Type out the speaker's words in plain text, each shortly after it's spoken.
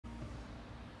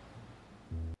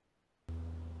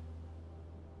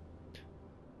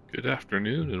Good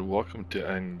afternoon and welcome to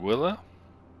Anguilla.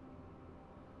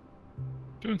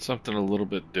 Doing something a little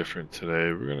bit different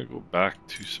today. We're going to go back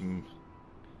to some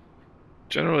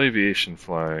general aviation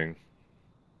flying.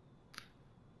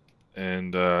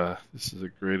 And this is a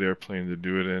great airplane to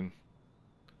do it in.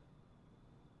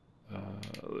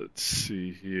 Let's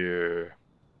see here.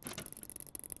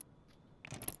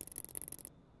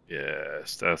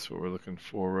 Yes, that's what we're looking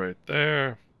for right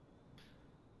there.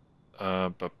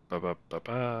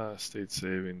 State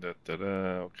saving,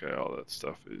 da-da-da. Okay, all that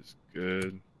stuff is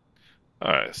good.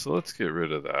 Alright, so let's get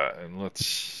rid of that and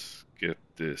let's get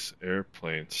this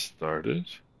airplane started.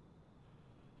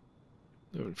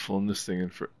 I haven't flown this thing in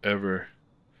forever.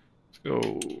 Let's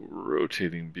go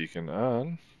rotating beacon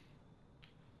on.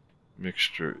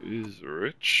 Mixture is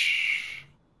rich.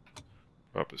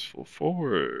 Prop is full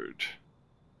forward.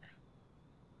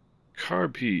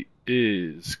 Carb heat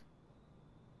is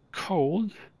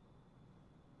cold.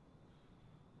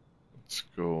 Let's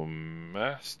go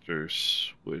master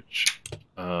switch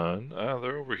on. Ah,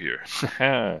 they're over here.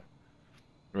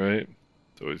 Right?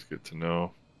 It's always good to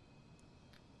know.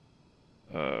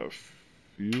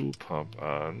 Fuel pump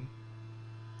on.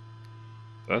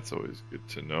 That's always good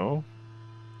to know.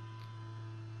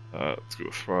 Let's go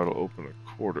throttle open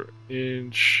 1/4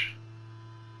 inch.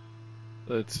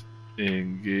 Let's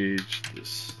engage the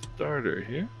starter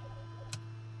here.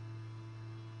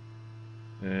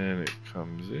 And it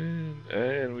comes in,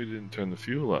 and we didn't turn the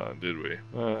fuel on, did we?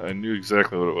 I knew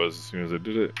exactly what it was as soon as I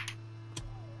did it.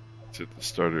 Let's hit the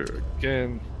starter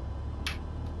again.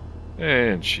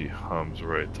 And she hums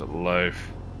right to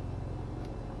life.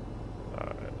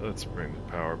 Alright, let's bring the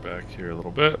power back here a little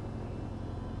bit.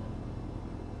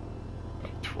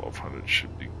 1200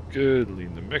 should be good.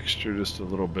 Lean the mixture just a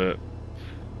little bit.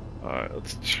 Alright,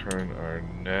 let's turn our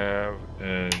nav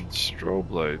and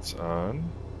strobe lights on.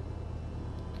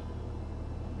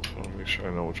 I want to make sure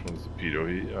I know which one's the pitot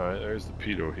heat. Alright, there's the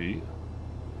pitot heat.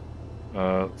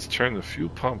 Let's turn the fuel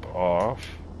pump off.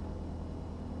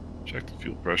 Check the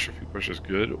fuel pressure. Fuel pressure is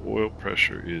good. Oil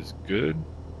pressure is good.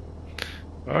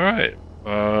 Alright,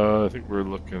 I think we're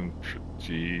looking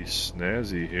pretty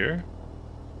snazzy here.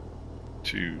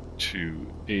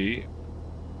 228.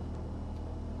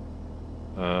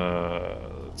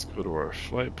 Let's go to our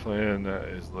flight plan. That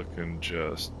is looking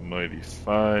just mighty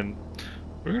fine.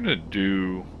 We're gonna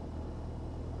do.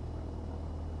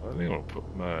 I think I'll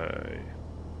put my.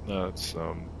 That's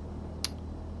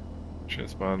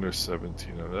transponder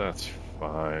 17. Now that's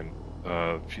fine.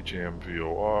 PJM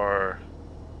VOR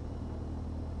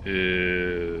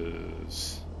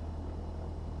is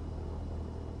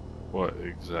what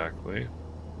exactly?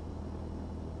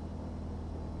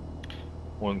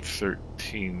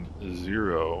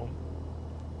 113.0.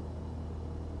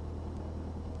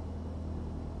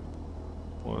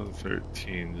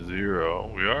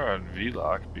 113.0. We are on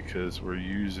VLOC because we're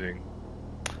using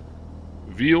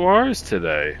VORs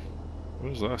today.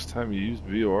 When was the last time you used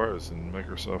VORs in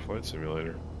Microsoft Flight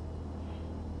Simulator?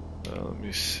 Let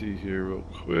me see here real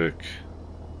quick.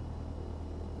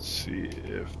 See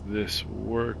if this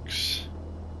works.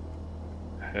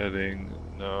 Heading,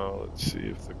 no. Let's see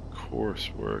if the course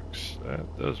works. That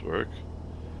does work.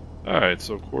 Alright,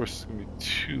 so course is going to be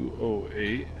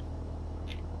 208.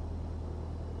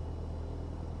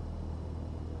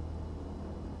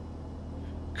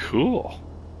 Cool.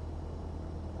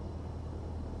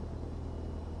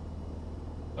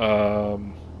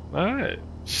 Alright,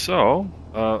 so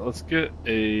let's get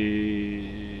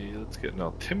an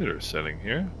altimeter setting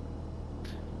here.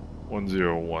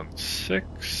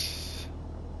 1016.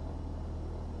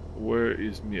 Where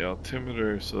is my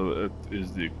altimeter? So that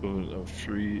is the equivalent of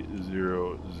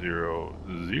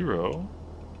 3000.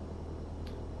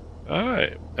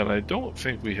 Alright, and I don't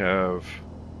think we have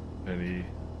any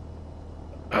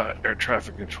air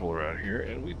traffic control around here,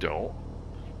 and we don't.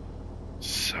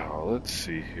 So let's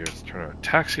see here. Let's turn our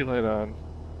taxi light on.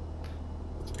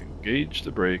 Let's engage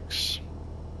the brakes.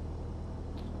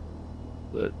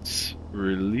 Let's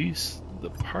release the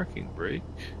parking brake.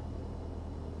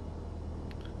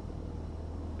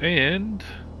 And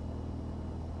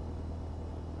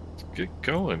let's get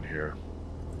going here.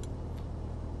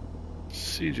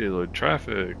 CJ Lloyd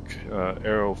traffic,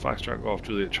 Aero Foxtrot Golf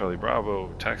Juliet Charlie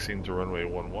Bravo, taxiing to runway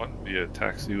 11 via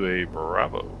taxiway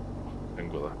Bravo,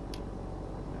 Anguilla.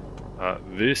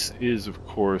 This is, of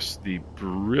course, the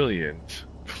brilliant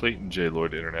Clayton J.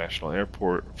 Lloyd International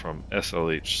Airport from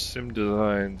SLH Sim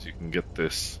Designs. You can get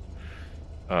this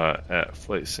at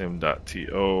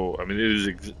flightsim.to. I mean, it is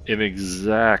an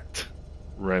exact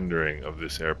rendering of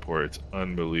this airport. It's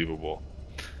unbelievable.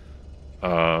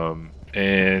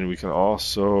 And we can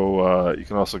also you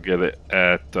can also get it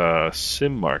at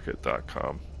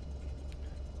simmarket.com.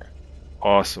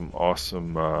 Awesome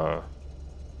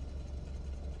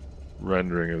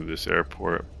rendering of this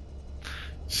airport.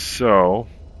 So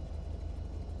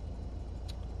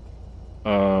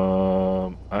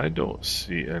I don't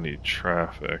see any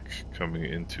traffic coming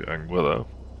into Anguilla.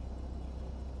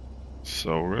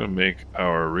 So we're gonna make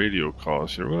our radio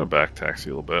calls here. We're gonna back taxi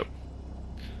a little bit.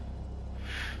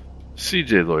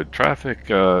 CJ Lloyd traffic,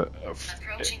 Aero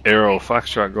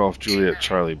Foxtrot Golf Juliet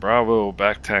Charlie Bravo,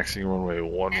 back taxiing runway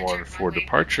 11 for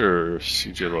departure,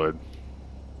 CJ Lloyd.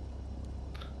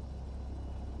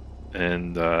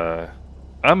 And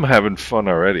I'm having fun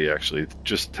already, actually,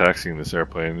 just taxiing this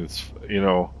airplane. It's, you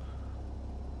know,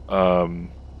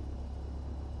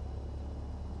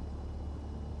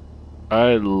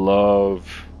 I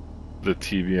love the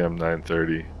TBM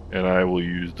 930, and I will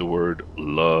use the word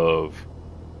love.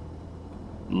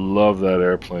 Love that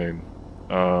airplane.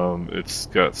 It's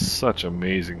got such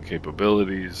amazing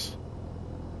capabilities.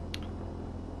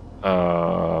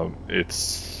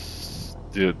 It's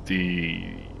the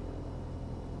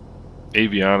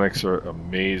avionics are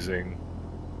amazing.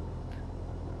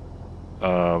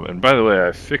 And by the way,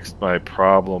 I fixed my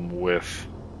problem with.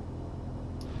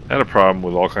 I had a problem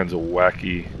with all kinds of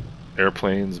wacky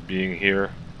airplanes being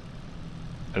here,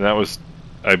 and that was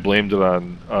I blamed it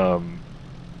on.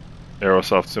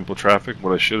 Aerosoft Simple Traffic.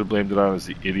 What I should have blamed it on is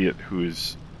the idiot who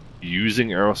is using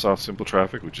Aerosoft Simple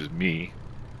Traffic, which is me.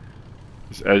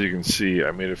 As you can see,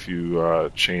 I made a few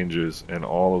changes, and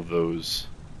all of those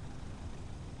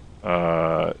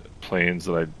planes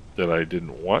that I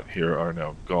didn't want here are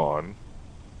now gone.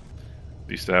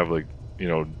 I used to have, like, you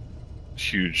know,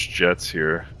 huge jets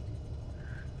here,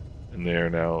 and they are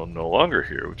now no longer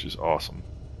here, which is awesome.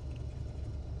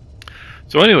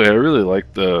 So anyway, I really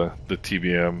like the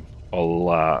TBM a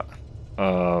lot,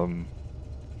 but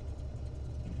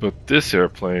this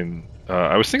airplane,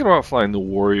 I was thinking about flying the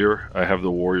Warrior. I have the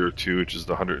Warrior 2, which is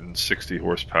the 160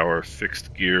 horsepower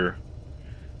fixed gear,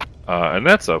 and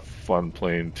that's a fun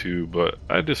plane too, but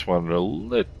I just wanted a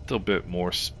little bit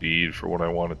more speed for what I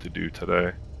wanted to do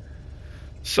today.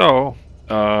 So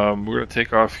we're going to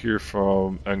take off here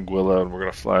from Anguilla, and we're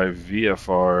going to fly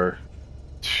VFR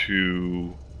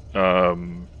to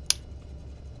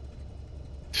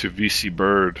VC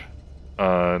Bird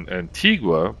on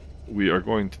Antigua. We are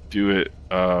going to do it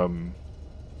VOR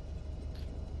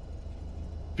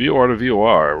to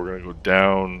VOR. We're going to go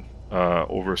down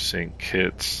over St.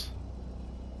 Kitts.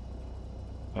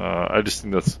 I just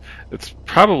think it's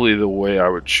probably the way I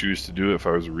would choose to do it if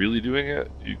I was really doing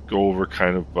it. You go over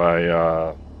kind of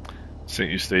by St.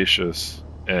 Eustatius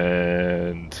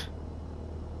and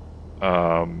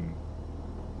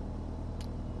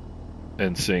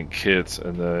St. Kitts,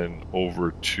 and then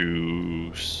over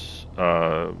to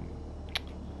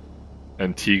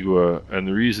Antigua. And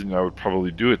the reason I would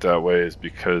probably do it that way is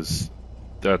because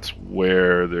that's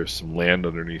where there's some land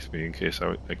underneath me in case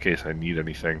I need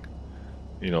anything,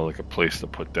 you know, like a place to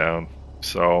put down.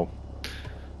 So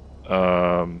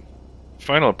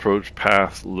final approach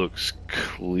path looks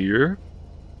clear.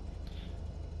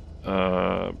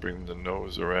 Bring the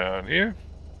nose around here.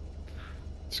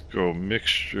 Let's go.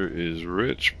 Mixture is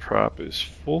rich. Prop is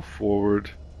full forward.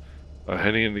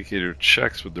 Heading indicator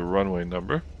checks with the runway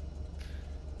number.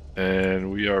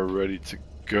 And we are ready to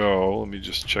go. Let me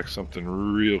just check something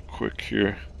real quick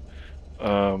here.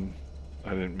 I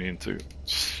didn't mean to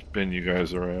spin you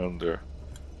guys around there.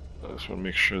 I just want to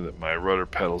make sure that my rudder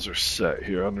pedals are set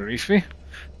here underneath me.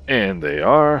 And they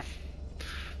are.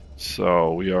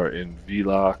 So we are in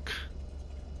VLOC,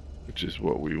 which is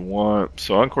what we want.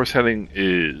 So on course heading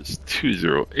is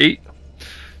 208.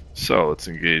 So let's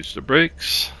engage the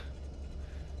brakes.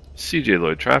 CJ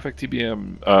Lloyd traffic,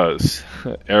 TBM,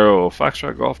 Aero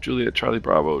Foxtrot Golf Juliet Charlie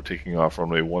Bravo, taking off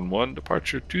runway 11,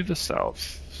 departure to the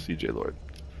south. CJ Lloyd.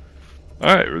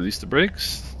 Alright, release the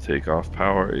brakes. Takeoff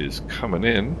power is coming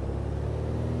in.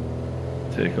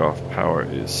 Takeoff power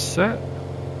is set.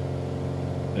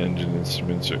 Engine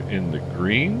instruments are in the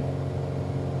green.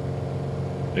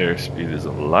 Airspeed is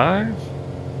alive.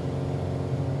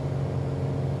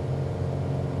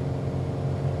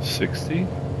 60.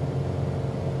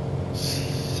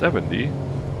 70.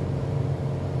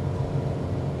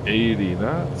 80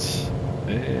 knots.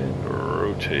 And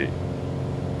rotate.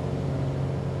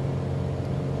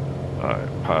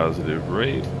 Alright, positive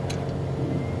rate.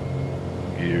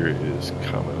 Gear is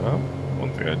coming up.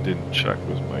 One thing I didn't check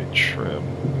was my trim.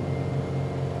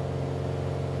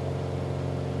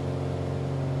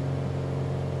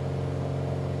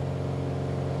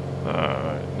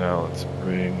 Alright, now let's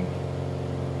bring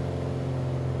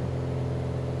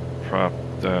prop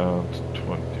down to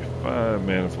 25,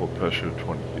 manifold pressure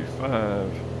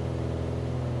 25,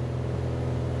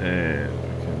 and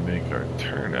we can make our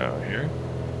turn out here.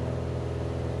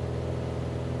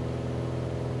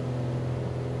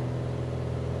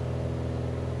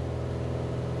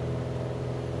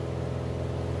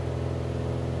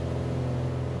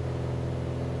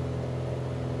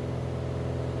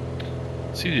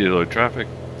 CJ Lloyd traffic,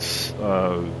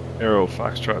 Aero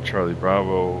Foxtrot Charlie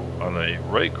Bravo on a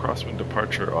right crosswind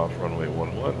departure off runway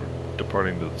 11,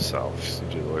 departing to the south,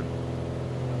 CJ Lloyd.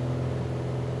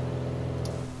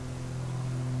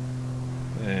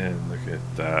 And look at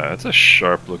that, that's a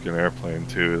sharp looking airplane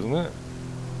too, isn't it?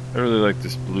 I really like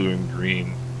this blue and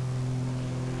green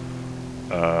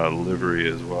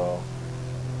livery as well.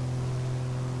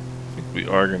 I think we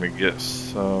are going to get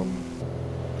some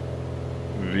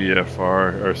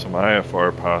VFR or some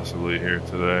IFR possibly here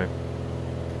today.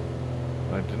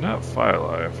 I did not file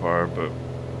IFR, but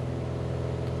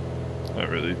not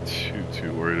really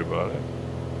too worried about it.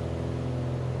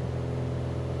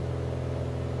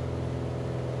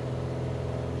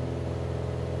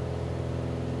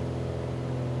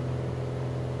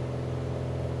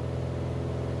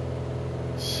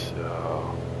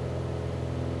 So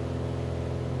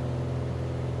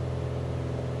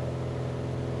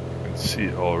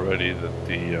see already that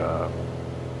the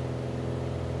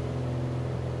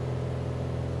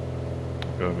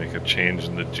I'm gonna make a change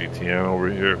in the GTN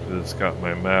over here because it's got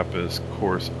my map as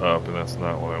course up, and that's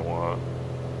not what I want.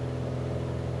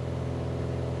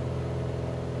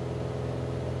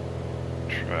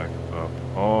 Track up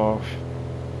off.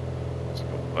 Let's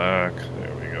go back.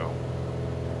 There we go.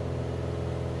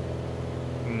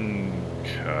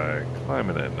 Okay,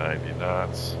 climbing at 90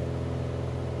 knots.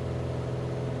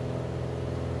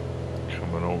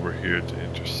 Coming over here to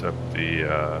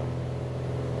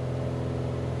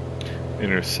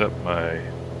intercept my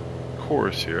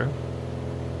course here.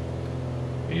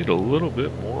 Need a little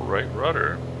bit more right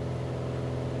rudder.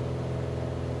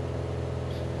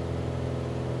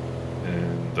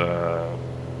 And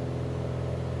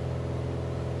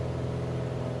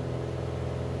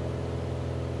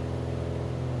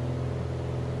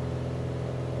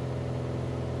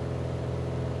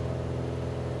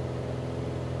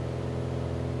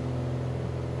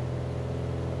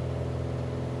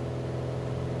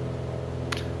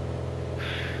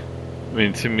I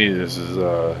mean, to me, this is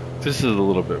a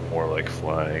little bit more like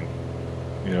flying.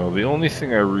 You know, the only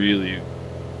thing I really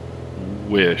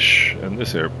wish, and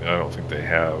this airplane, I don't think they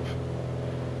have.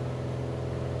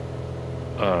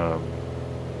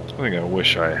 Something I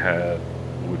wish I had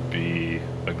would be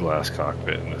a glass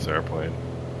cockpit in this airplane.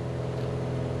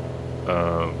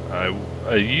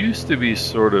 I used to be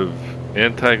sort of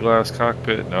anti-glass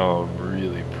cockpit. Now I'm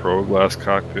really pro-glass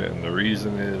cockpit, and the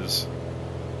reason is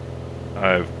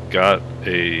I've got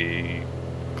a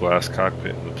glass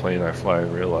cockpit in the plane I fly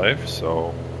in real life,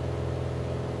 so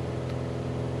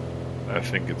I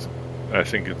think it's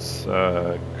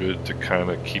good to kind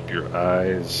of keep your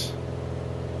eyes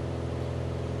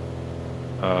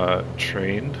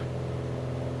trained.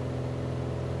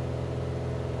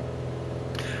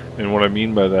 And what I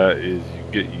mean by that is you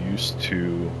get used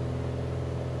to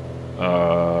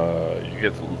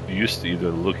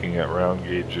either looking at round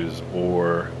gauges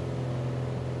or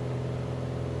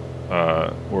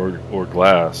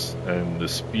glass, and the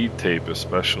speed tape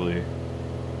especially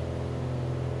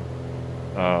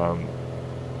can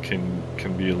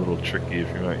be a little tricky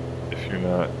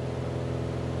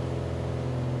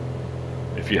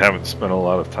if you haven't spent a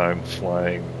lot of time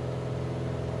flying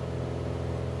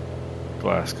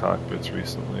glass cockpits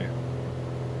recently.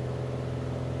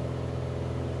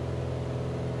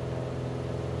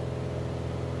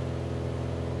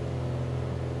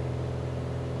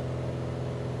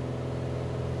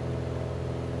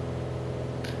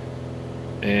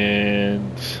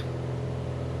 And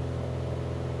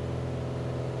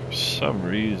for some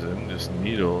reason this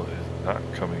needle is not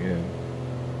coming in.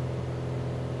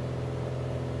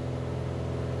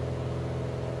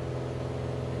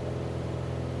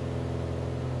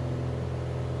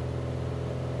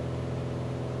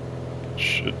 It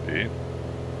should be.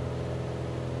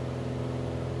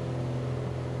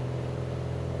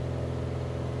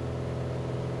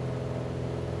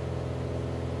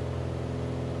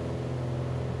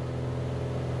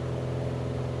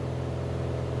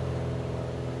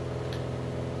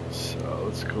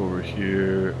 Let's go over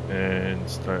here and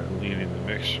start leading the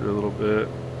mixture a little bit.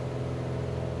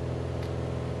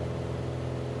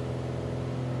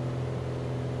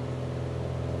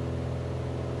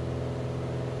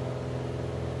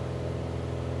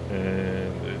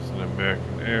 And there's an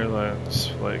American Airlines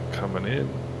flight coming in.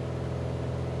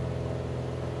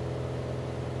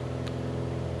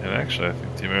 And actually, I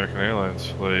think the American Airlines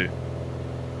flight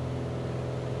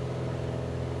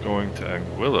going to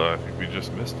Anguilla, I think we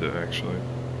just missed it, actually.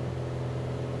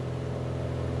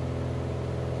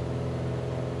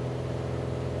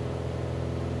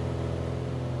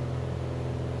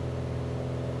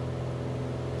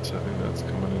 So I think that's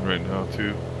coming in right now,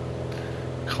 too.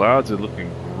 Clouds are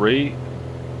looking great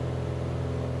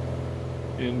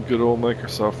in good old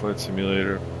Microsoft Flight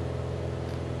Simulator.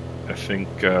 I think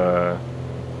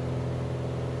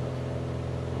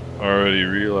already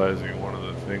realizing one of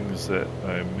the things that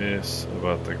I miss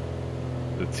about the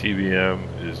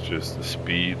TBM is just the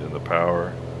speed and the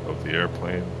power of the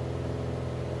airplane.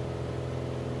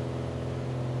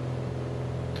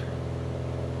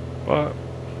 But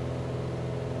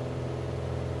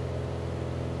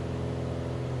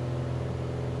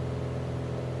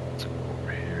let's go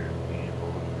over here and lean a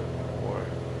little bit more.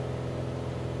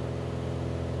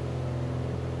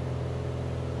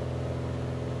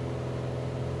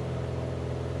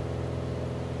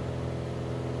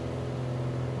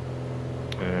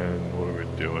 And what are we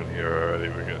doing here already?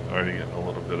 We're already getting a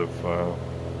little bit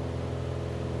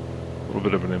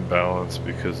of an imbalance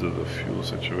because of the fuel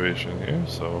situation here.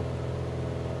 So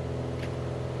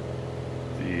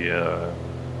the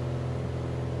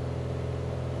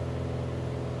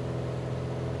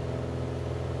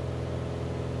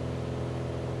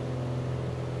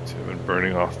see, I've been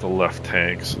burning off the left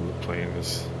tank, so the plane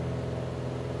is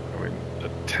having a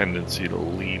tendency to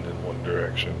lean in one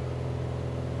direction.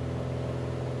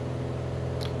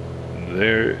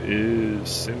 There is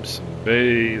Simpson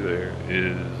Bay, there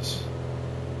is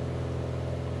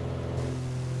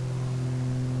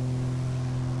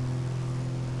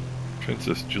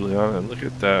Princess Juliana, and look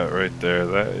at that right there.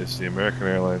 That is the American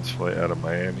Airlines flight out of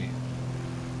Miami.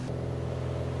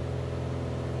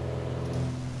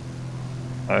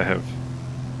 I have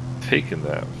taken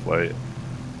that flight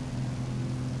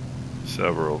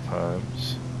several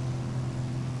times.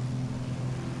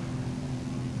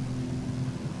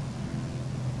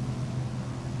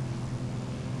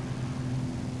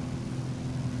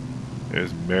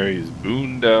 There's Mary's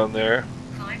Boone down there.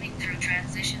 Climbing through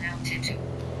transition altitude.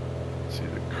 See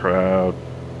the crowd.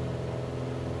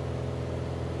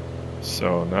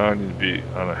 So now I need to be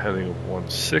on a heading of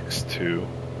 162.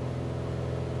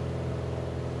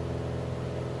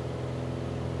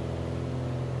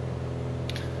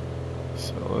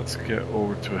 So let's get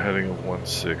over to a heading of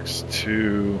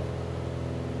 162.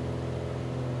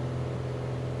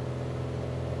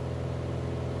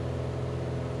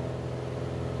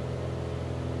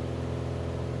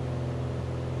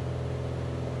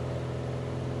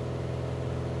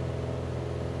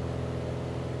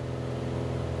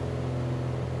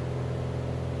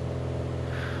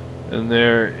 And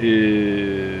there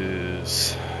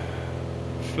is,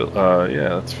 yeah,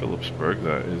 that's Phillipsburg.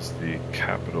 That is the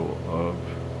capital of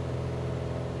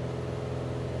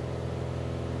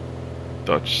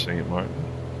Dutch St. Martin.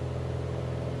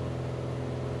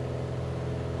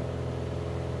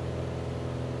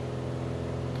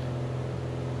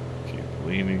 Keep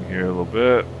leaning here a little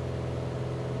bit.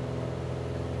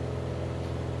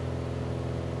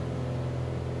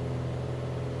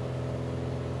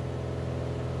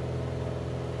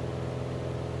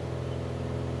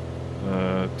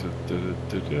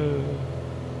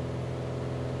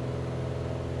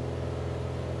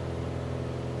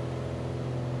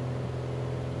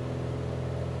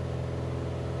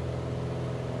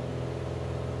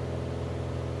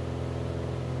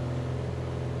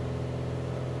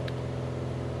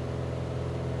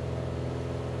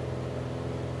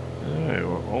 Alright,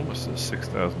 we're almost at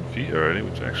 6,000 feet already,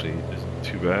 which actually isn't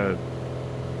too bad.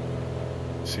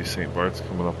 See St. Bart's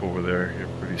coming up over there here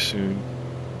pretty soon.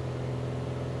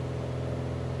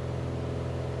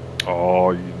 Oh,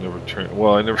 you never turn.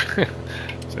 Well, I never.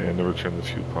 Say I never turned the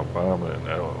fuel pump on, and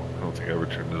I don't think I ever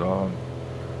turned it on.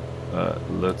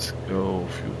 Let's go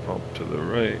fuel pump to the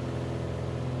right,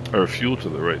 or fuel to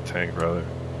the right tank rather.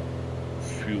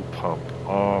 Fuel pump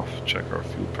off. Check our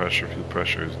fuel pressure. Fuel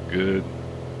pressure is good.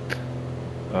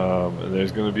 And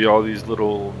there's going to be all these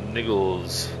little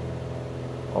niggles,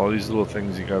 all these little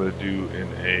things you got to do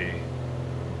in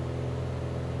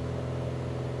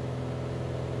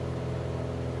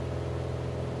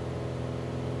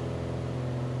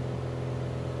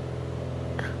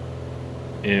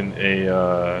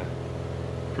a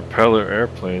propeller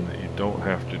airplane that you don't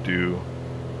have to do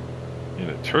in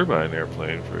a turbine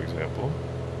airplane, for example.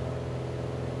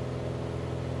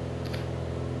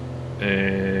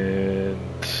 And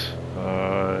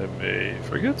I may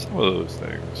forget some of those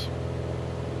things.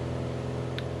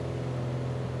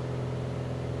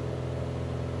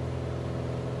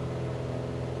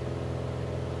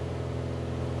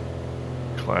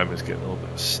 climb is getting a little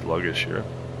bit sluggish here.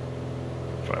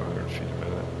 500 feet a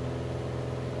minute.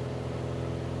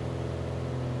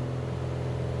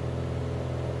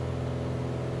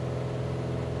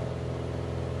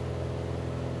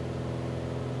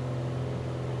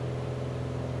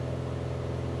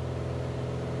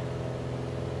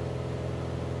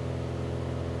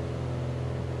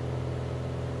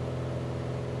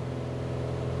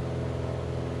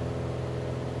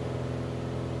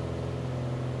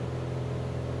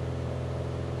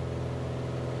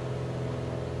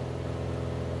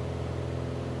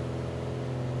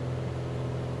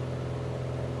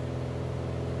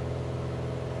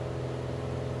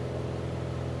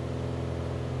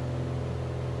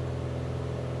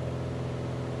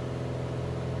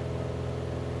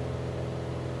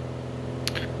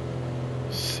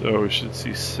 So we should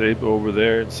see Sable over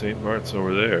there and St. Martin's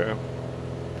over there.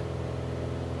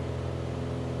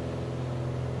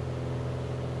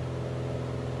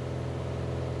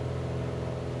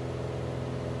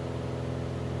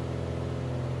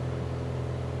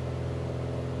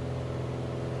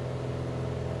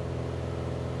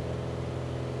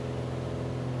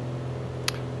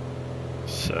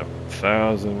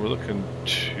 $7,000. We're looking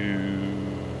to.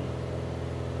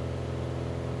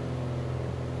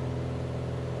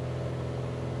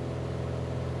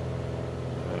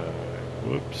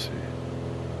 Whoopsie.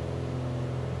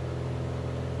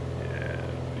 Yeah,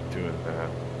 I'll be doing that.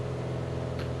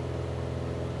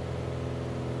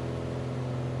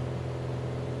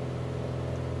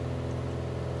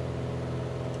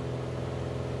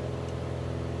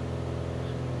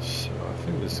 So I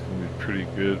think this is going to be pretty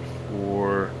good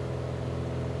for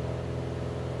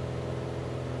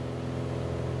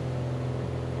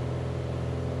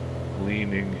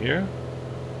leaning here.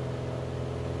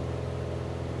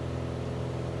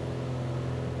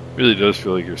 Really does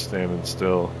feel like you're standing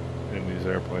still in these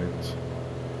airplanes.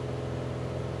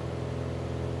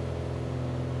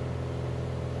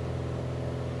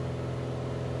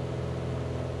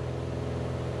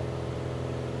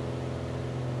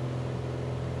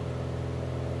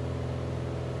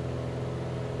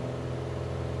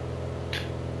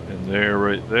 And there,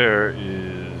 right there,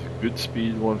 is good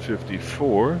speed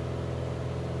 154.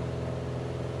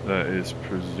 That is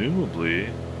presumably.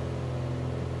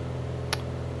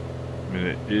 I mean,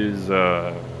 it is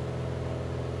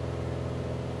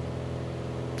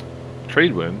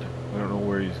trade wind. I don't know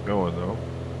where he's going though.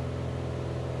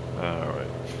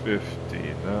 Alright,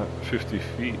 50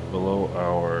 feet below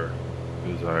our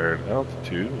desired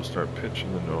altitude. We'll start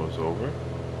pitching the nose over.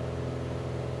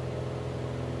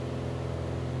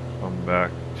 Come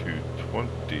back to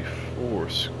 24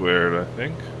 squared, I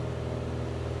think.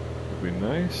 Would be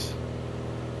nice.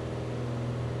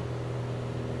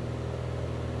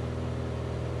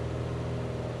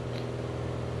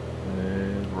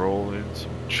 Roll in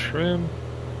some trim.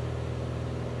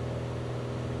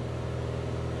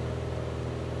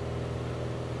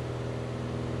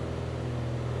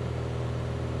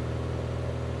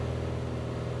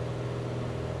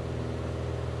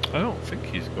 I don't think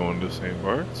he's going to St.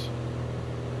 Bart's.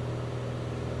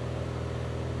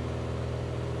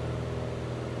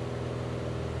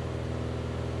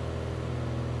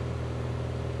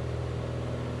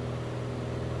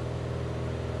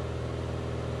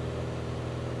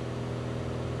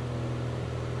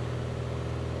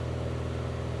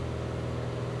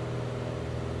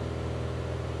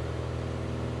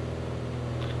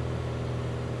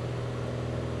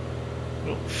 I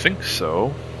don't think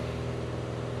so.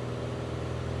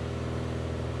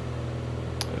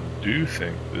 I do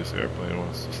think this airplane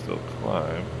wants to still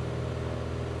climb.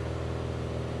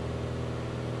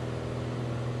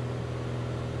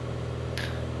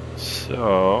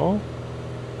 So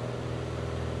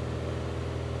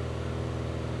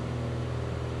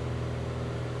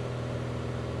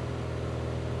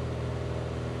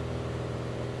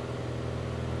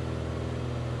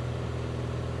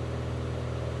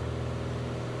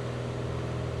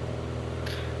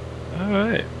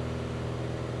alright.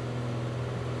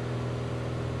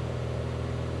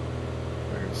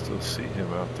 I can still see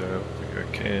him out there. I don't think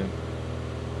I can.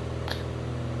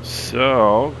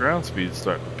 So, ground speed's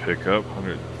starting to pick up,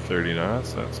 130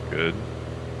 knots, that's good.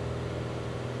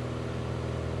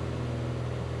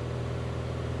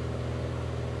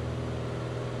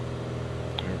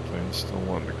 Airplane's still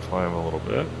wanting to climb a little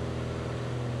bit.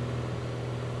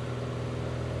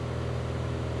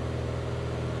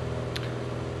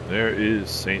 There is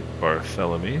St.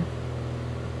 Barthélemy.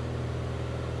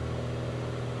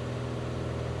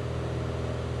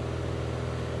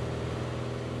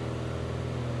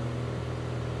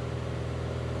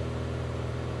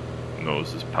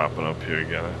 Nose is popping up here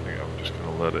again. I think I'm Just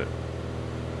gonna let it.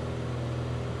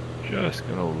 Just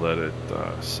gonna let it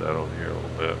settle here a little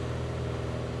bit.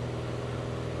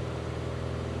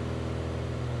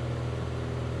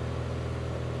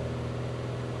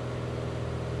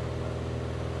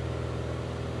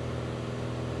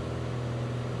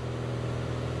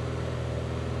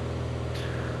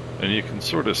 And you can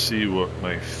sort of see what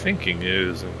my thinking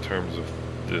is in terms of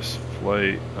this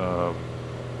flight. Do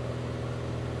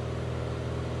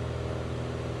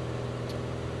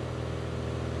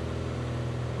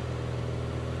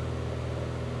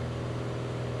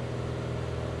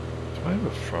I have a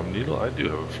from needle? I do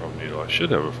have a from needle. I should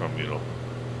have a from needle.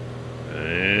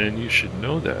 And you should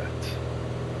know that.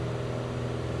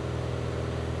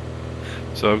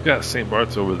 So I've got St.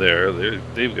 Bart's over there.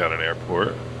 They've got an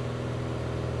airport.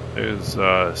 There's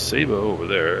Saba over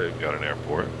there. They've got an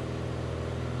airport.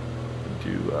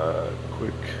 Do a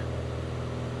quick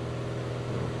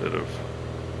little bit of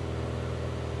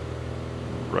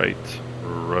right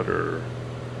rudder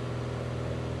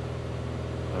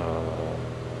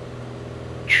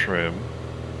trim.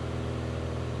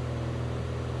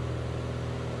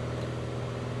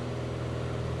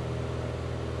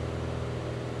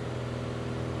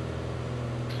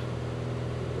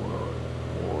 One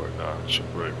more notch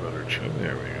of right rudder trim.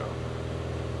 There we go.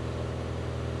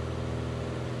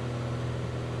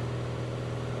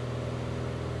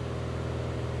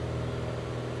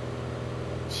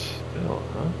 Still,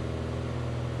 huh?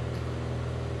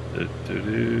 I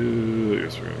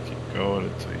guess we're gonna keep going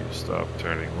until you stop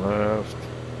turning left.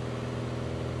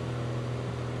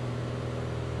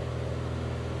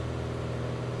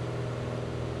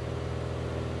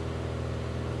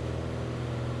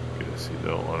 Guess you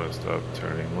don't want to stop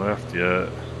turning left yet.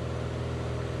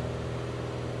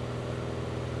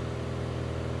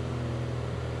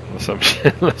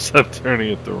 Unless I'm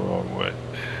turning it the wrong way.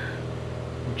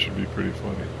 Which would be pretty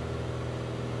funny.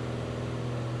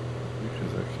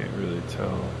 Because I can't really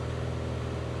tell.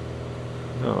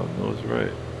 No, nose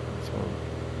right. That's one.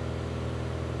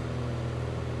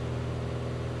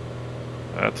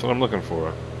 That's what I'm looking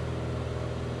for.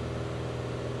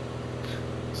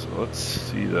 So let's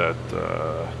see that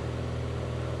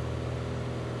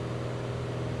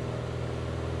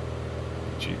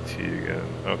GT again.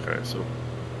 Okay, so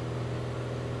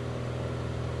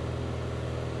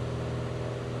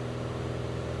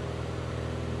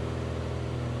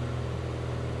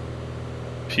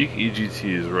peak EGT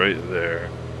is right there.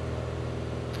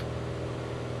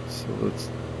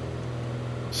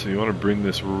 So you want to bring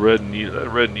this red needle. That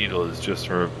red needle is just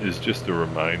a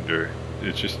reminder.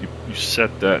 It's just you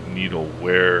set that needle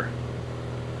where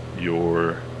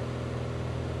your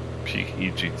peak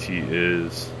EGT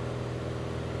is,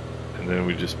 and then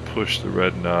we just push the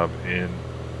red knob in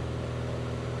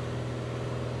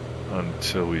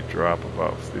until we drop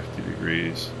about 50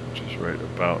 degrees, which is right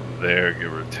about there,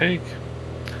 give or take.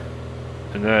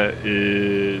 And that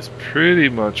is pretty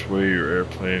much where your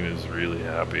airplane is really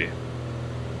happy.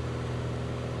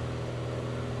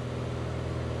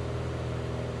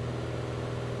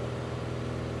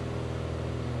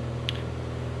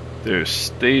 There's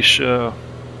Statia.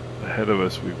 Ahead of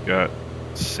us we've got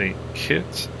St.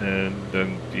 Kitts, and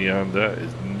then beyond that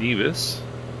is Nevis.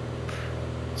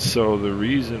 So the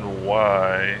reason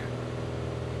why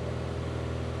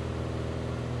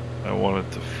I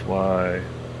wanted to fly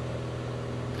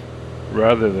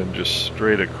rather than just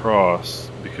straight across,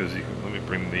 because you can, let me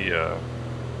bring the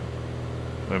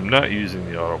I'm not using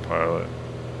the autopilot.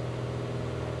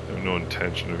 I have no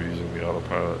intention of using the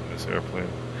autopilot in this airplane.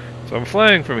 So I'm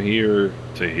flying from here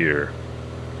to here.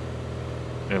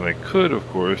 And I could, of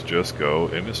course, just go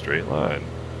in a straight line.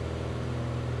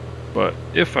 But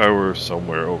if I were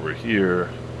somewhere over here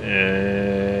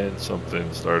and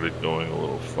something started going a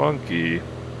little funky,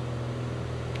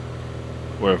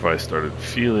 or if I started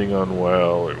feeling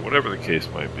unwell, or whatever the case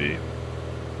might be,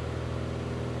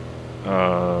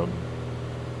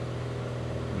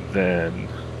 then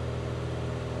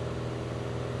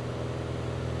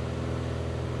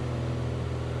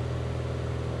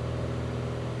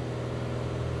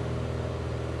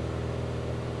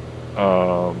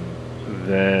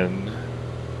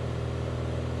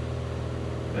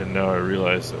and now I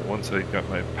realize that once I got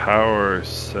my power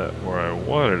set where I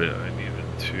wanted it, I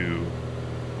needed to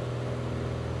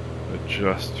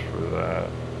adjust for that.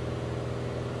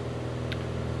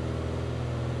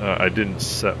 I didn't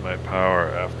set my power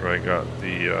after I got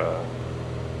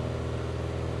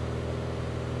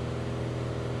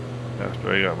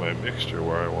my mixture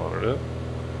where I wanted it.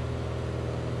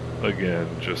 Again,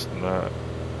 just not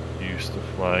used to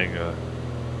flying a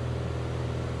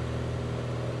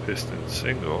piston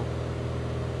single.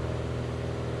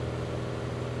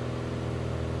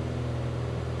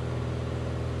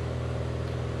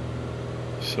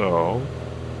 So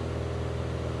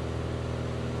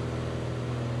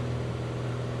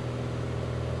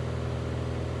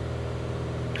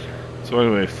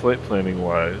anyway, flight planning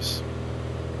wise,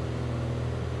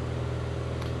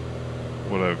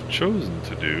 what I've chosen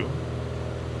to do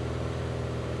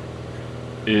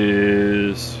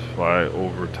is fly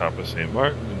over top of St.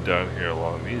 Martin and down here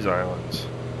along these islands,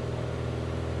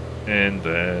 and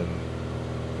then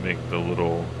make the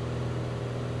little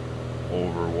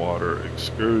overwater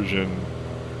excursion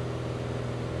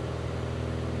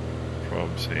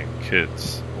from St.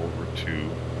 Kitts over to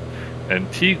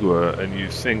Antigua. And you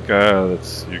think,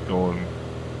 that's, you're going,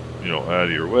 you know, out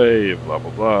of your way, blah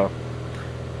blah blah.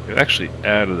 It actually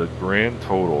added a grand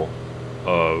total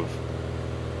of,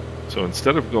 so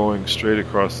instead of going straight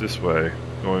across this way,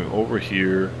 going over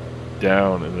here,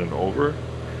 down, and then over,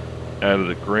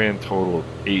 added a grand total of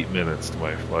 8 minutes to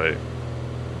my flight.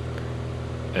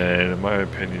 And in my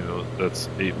opinion, that's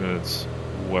 8 minutes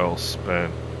well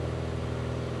spent.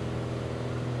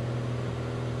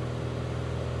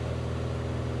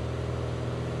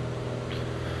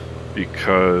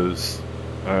 Because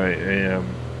I am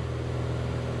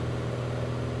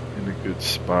in a good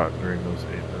spot during those 8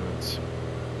 minutes.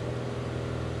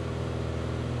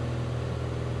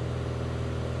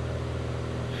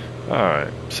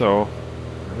 Alright, so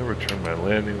I never turned my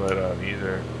landing light on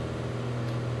either.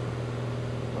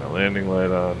 My landing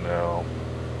light on now.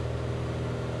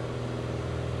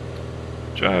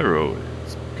 Gyro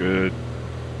is good.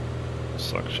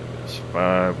 Suction is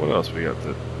 5. What else we got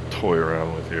to toy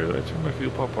around with here? Did I turn my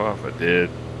fuel pump off? I did.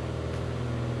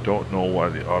 Don't know why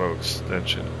the auto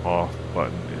extension off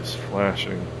button is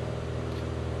flashing. I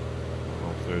don't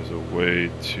know if there's a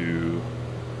way to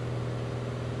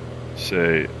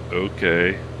say,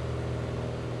 okay,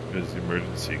 here's the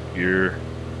emergency gear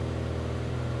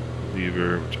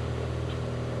lever, which I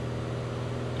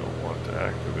don't want to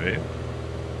activate.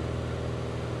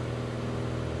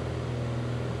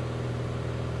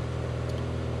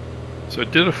 So I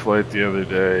did a flight the other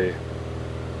day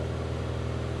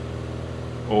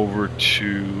over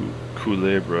to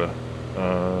Culebra,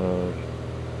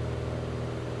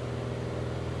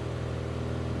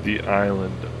 the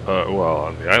island,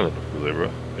 on the island of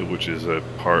Culebra, which is a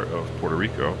part of Puerto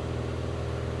Rico.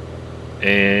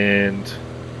 And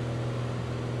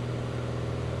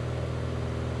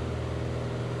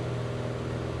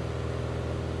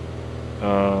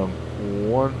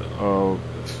one of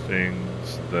the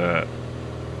things that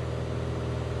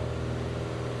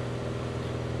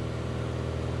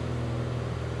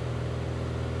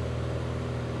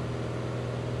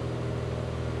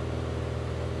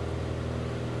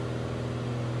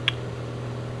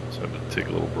take a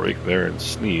little break there and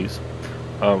sneeze.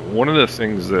 One of the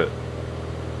things that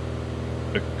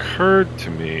occurred to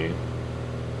me,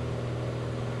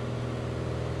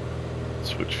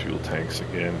 switch fuel tanks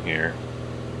again here.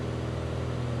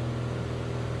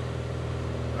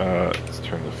 Let's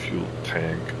turn the fuel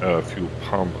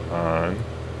pump on.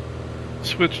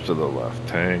 Switch to the left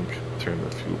tank, turn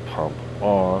the fuel pump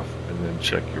off, and then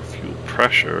check your fuel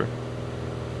pressure.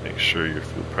 Make sure your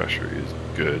fuel pressure is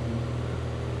good.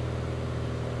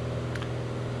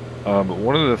 But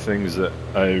one of the things that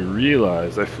I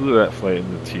realized, I flew that flight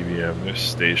in the TVM, there's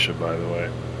Stacia by the way.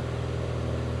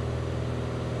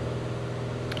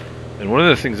 And one of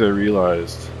the things I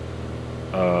realized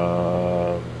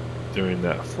during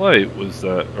that flight was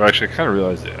that, or actually I kind of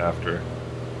realized it after,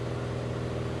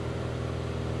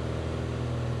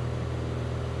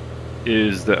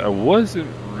 is that I wasn't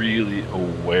really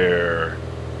aware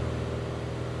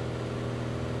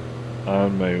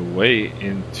on my way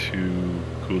into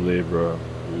Culebra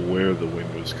where the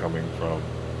wind was coming from.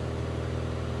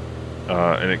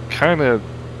 And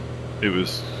it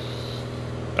was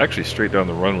actually straight down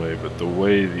the runway, but the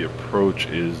way the approach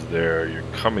is there, you're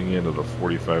coming in at a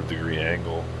 45-degree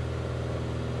angle.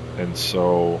 And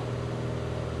so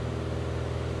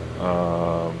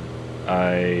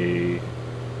I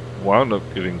wound up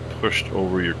getting pushed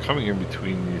over. You're coming in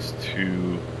between these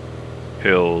two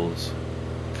hills,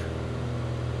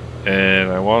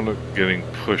 and I wound up getting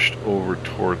pushed over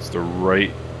towards the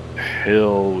right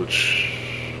hill, which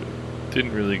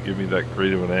didn't really give me that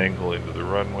great of an angle into the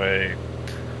runway.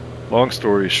 Long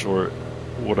story short,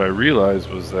 what I realized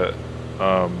was that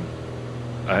I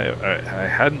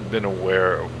hadn't been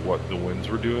aware of what the winds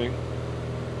were doing,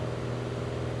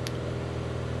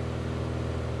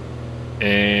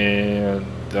 and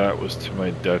that was to my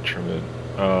detriment.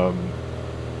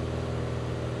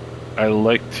 I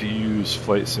like to use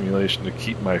flight simulation to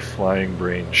keep my flying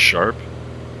brain sharp,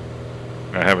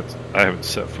 I haven't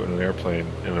set foot in an airplane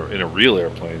in a real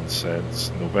airplane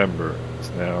since November. It's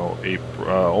now April,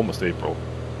 almost April.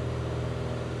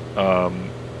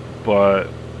 But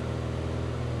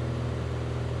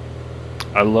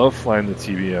I love flying the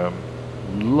TBM.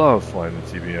 Love flying the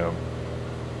TBM.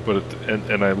 But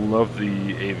and I love the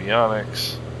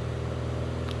avionics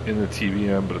in the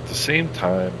TBM. But at the same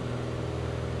time,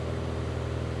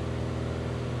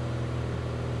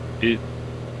 it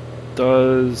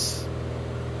does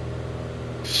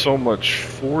so much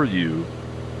for you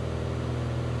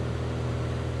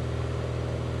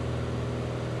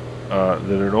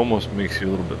that it almost makes you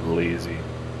a little bit lazy.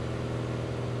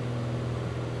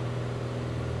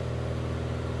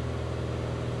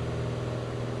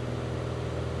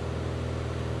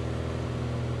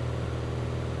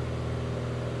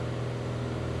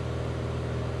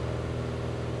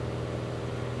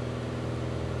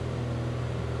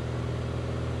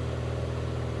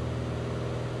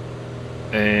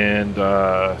 And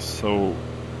so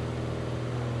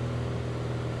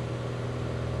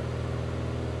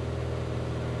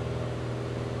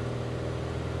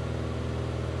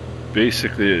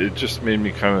basically it just made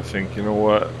me kind of think, you know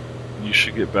what, you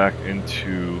should get back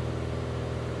into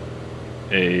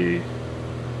a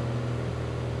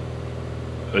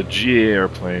GA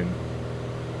airplane,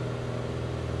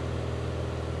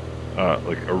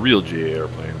 like a real GA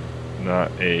airplane,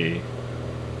 not a,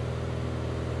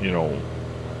 you know,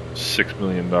 $6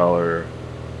 million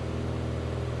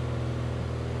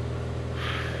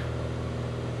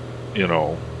you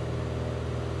know,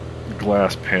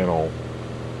 glass panel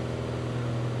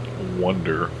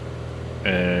wonder,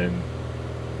 and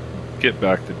get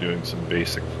back to doing some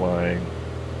basic flying.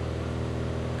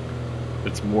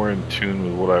 It's more in tune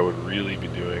with what I would really be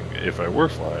doing if I were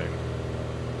flying.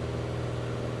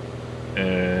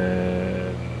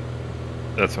 And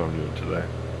that's what I'm doing today.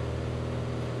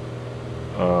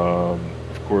 Of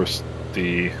course, look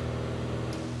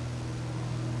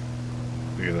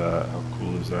at that, how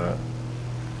cool is that?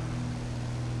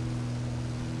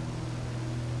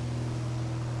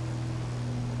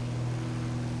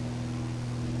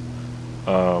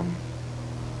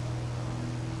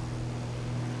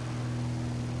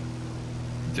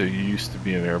 There used to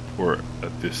be an airport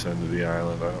at this end of the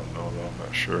island. I don't know though, I'm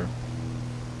not sure.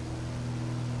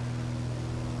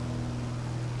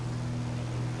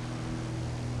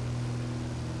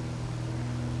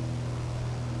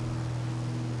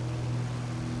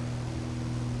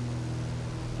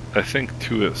 I think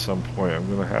too at some point I'm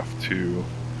gonna have to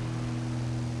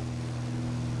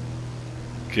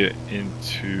get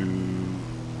into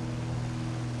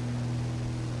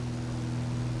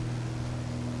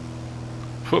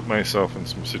put myself in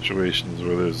some situations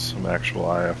where there's some actual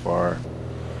IFR,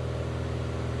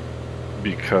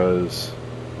 because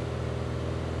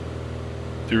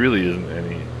there really isn't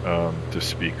any to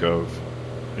speak of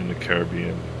in the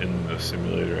Caribbean in the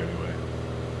simulator anyway.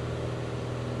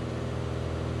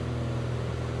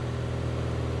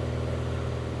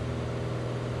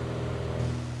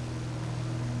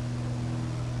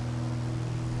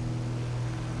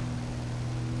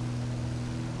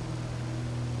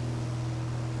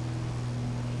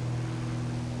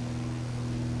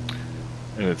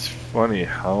 And it's funny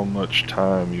how much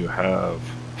time you have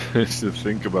to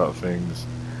think about things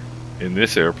in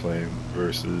this airplane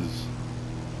versus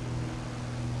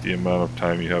the amount of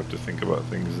time you have to think about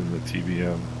things in the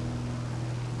TBM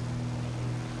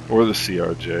or the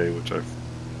CRJ, which I've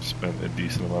spent a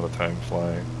decent amount of time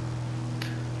flying.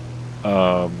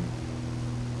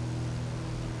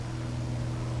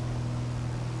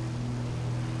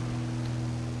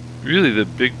 Really the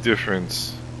big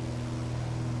difference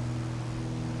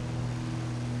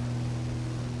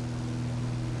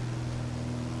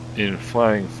in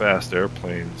flying fast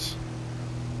airplanes,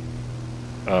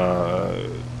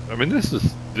 I mean, this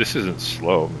isn't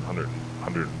slow. I mean,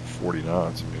 140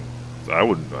 knots. I mean, I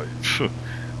wouldn't.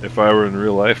 If I were in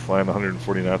real life flying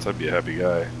 140 knots, I'd be a happy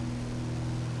guy.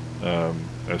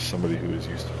 As somebody who is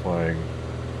used to flying,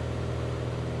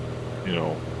 you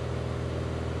know,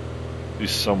 at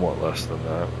least somewhat less than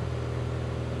that.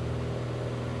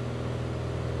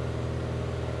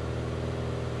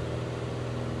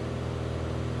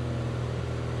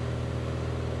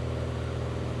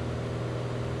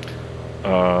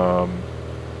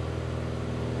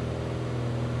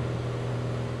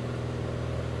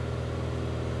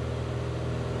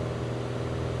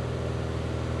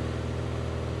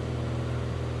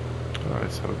 I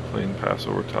just had a plane pass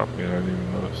over top of me and I didn't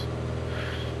even notice.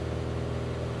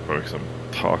 Probably because I'm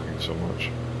talking so much.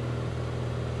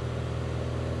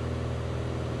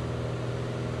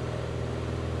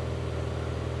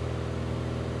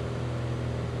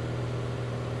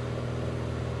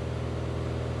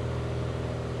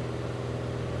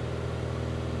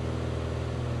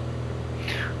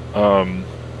 Um,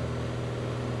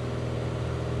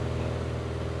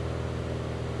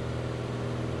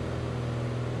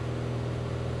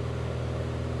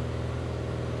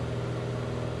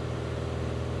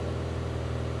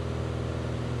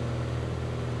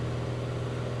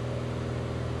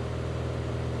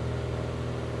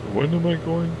 when am I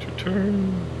going to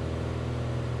turn?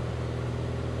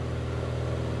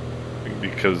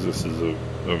 Because this is a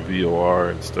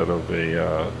VOR instead of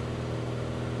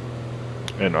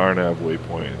an RNAV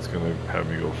waypoint, it's going to have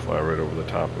me go fly right over the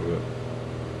top of it.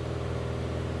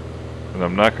 And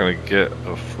I'm not going to get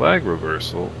a flag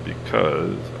reversal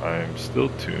because I'm still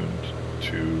tuned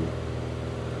to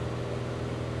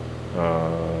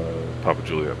Papa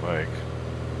Juliet Mike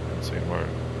and St. Martin.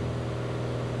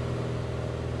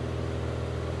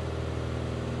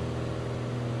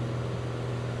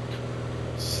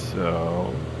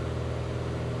 So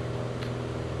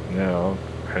now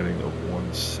heading to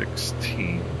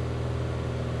 116. Do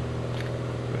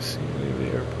I see any of the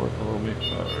airport below me?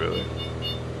 Not really.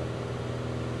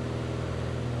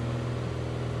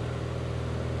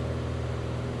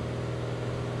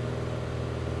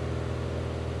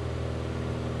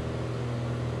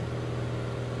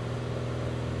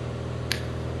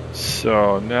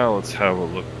 So now let's have a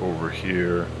look over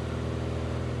here.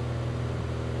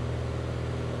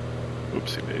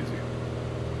 Oopsie daisy.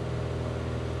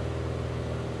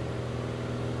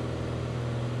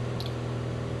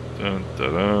 Dun,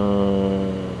 dun,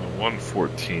 dun.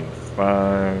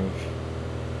 114.5.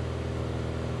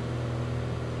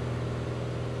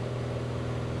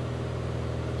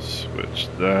 Switch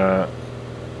that.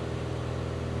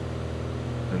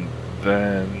 And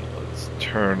then let's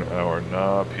turn our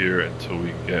knob here until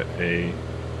we get a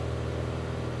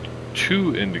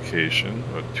 2 indication,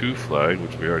 a 2 flag,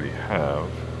 which we already have,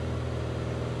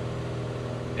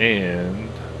 and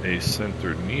a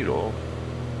center needle.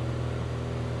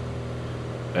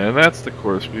 And that's the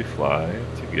course we fly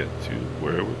to get to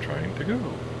where we're trying to go.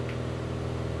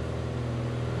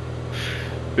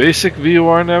 Basic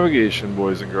VOR navigation,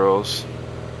 boys and girls.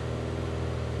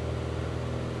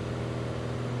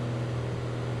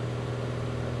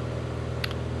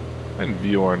 And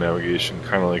VOR navigation,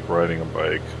 kind of like riding a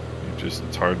bike.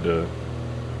 It's hard to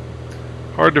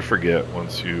forget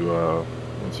once you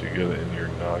get it in your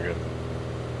noggin.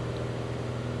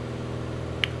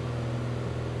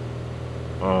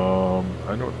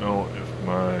 I don't know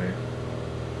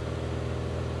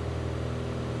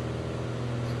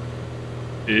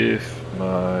if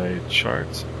my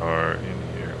charts are in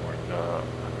here or not.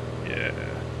 Yeah,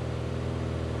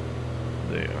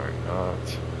 they are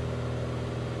not.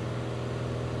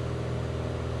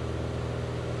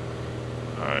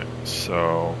 Alright,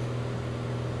 so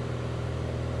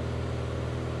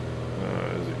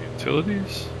is it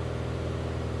utilities?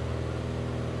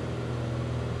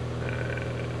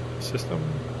 System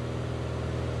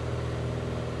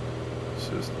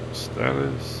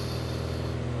status.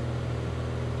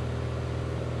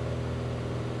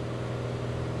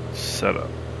 Setup.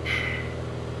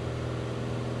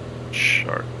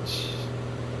 Charts.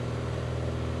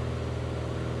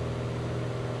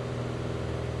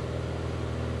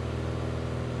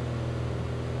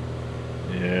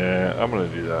 Yeah, I'm gonna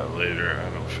do that later. I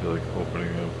don't feel like opening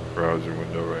a browser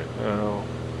window right now.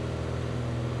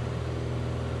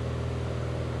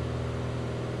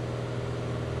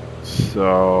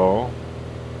 So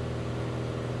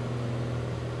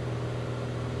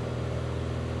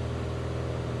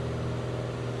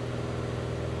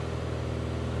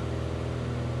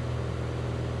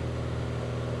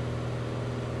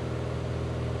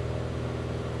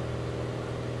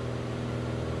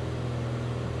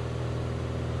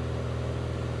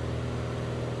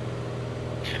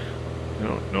I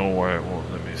don't know why it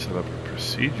won't let me set up a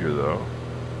procedure though.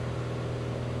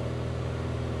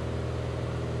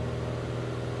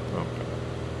 Okay.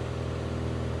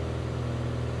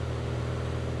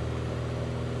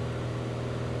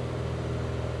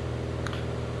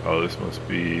 Oh, this must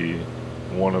be,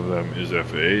 one of them is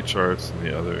FAA charts and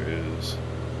the other is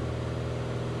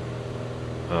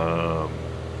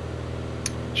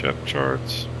jet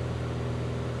charts.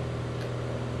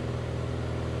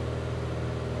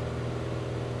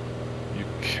 You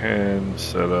can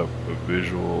set up a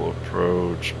visual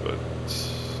approach, but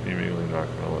it's seemingly not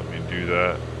going to let me do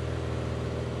that.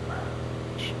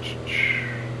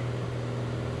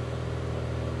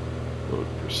 Load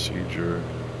procedure.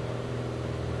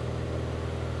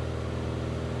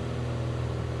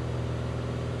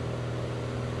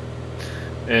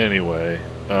 Anyway,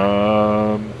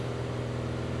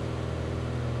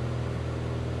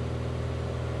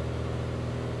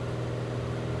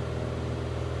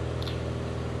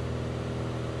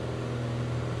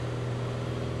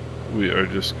 we are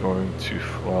just going to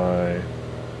fly.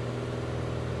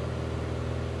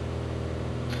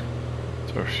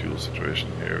 What's our fuel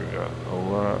situation here? We got a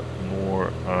lot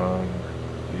more on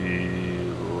the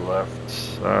left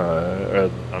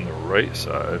side, on the right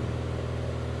side.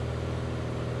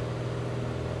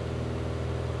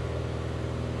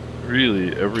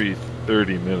 Really, every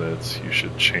 30 minutes you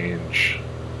should change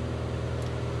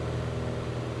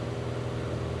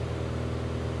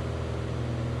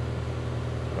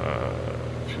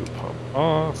fuel pump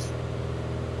off.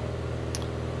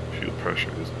 Fuel pressure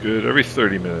is good. Every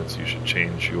 30 minutes you should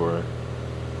change your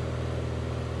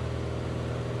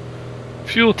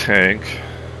fuel tank.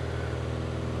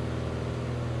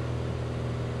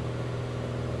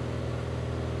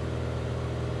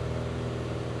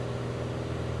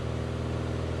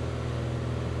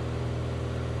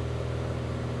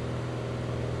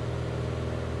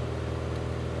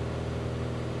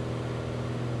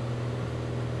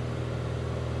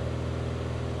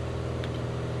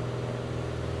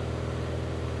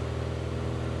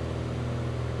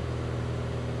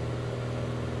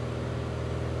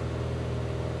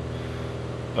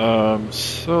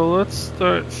 So let's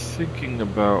start thinking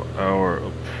about our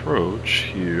approach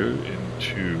here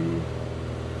into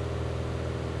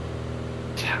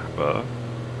TAPA,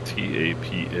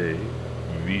 T-A-P-A,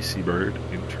 Lloyd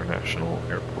International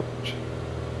Airport.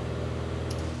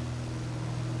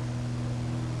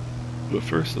 But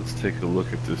first, let's take a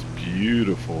look at this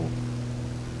beautiful,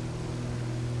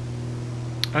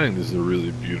 I think this is a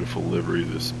really beautiful livery,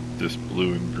 this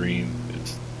blue and green.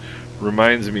 It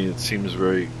reminds me, it seems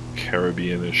very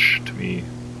Caribbean-ish to me.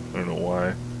 I don't know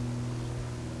why.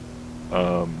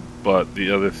 But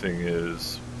the other thing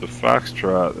is the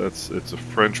Foxtrot. It's a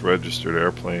French registered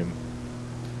airplane.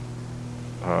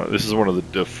 This is one of the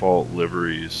default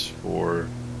liveries for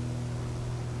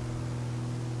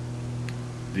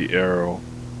the Aero,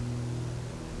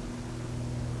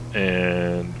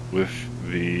 and with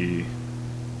the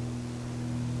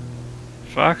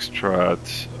Foxtrot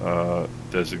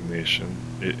designation,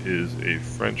 it is a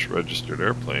French registered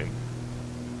airplane,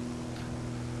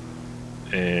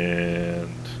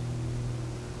 and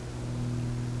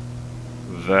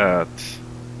that,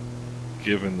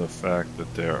 given the fact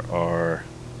that there are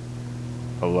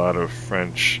a lot of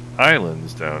French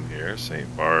islands down here,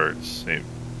 St. Bart's,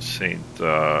 Saint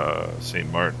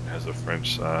Martin has a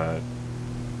French side.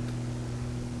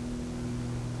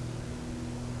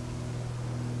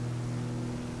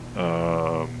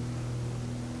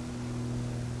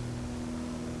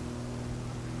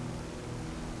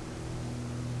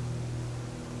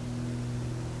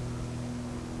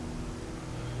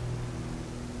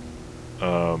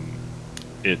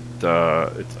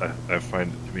 I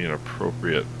find it to be an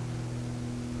appropriate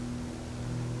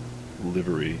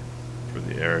livery for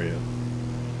the area.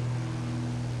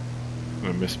 I'm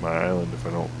gonna miss my island if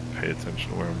I don't pay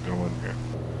attention to where I'm going here.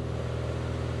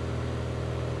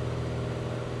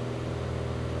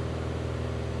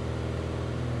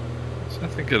 So I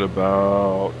think at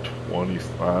about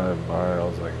 25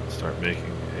 miles I can start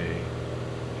making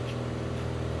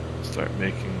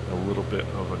a little bit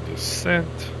of a descent.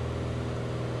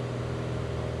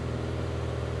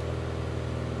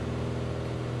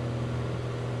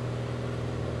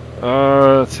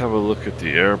 Let's have a look at the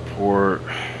airport.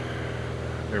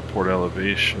 Airport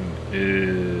elevation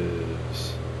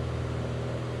is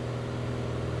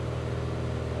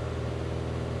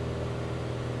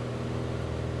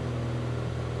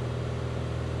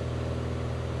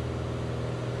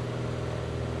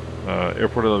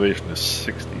airport elevation is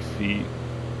 60 feet.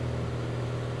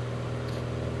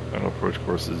 Final approach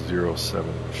course is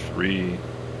 073.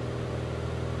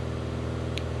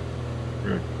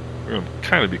 We're going to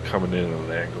kind of be coming in at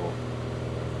an angle.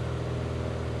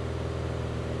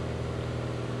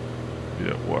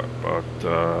 Yeah, what about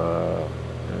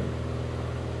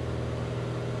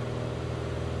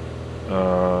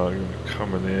you're going to be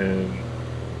coming in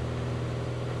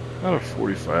about a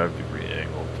 45-degree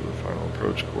angle to the final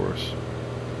approach course.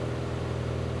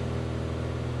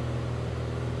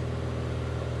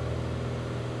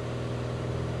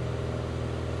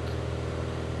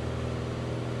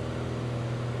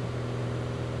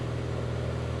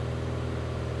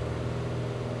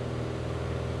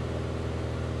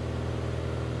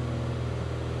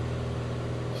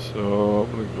 So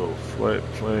I'm going to go flight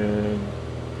plan,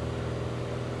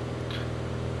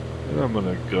 and I'm going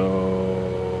to go,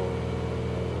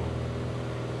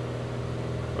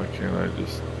 why can't I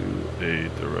just do a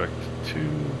direct to?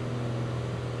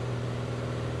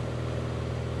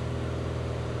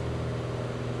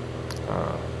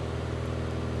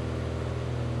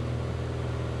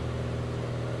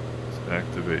 Let's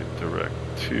activate activate direct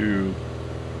to.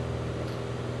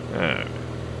 Alright.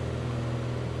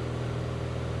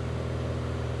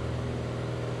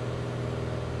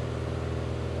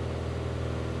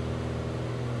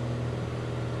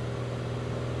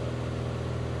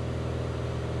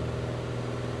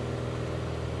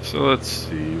 So let's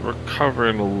see, we're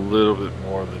covering a little bit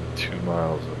more than 2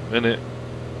 miles a minute,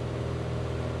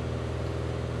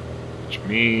 which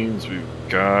means we've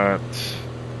got,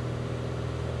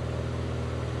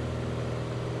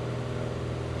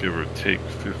 give or take,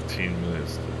 15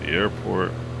 minutes to the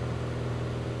airport.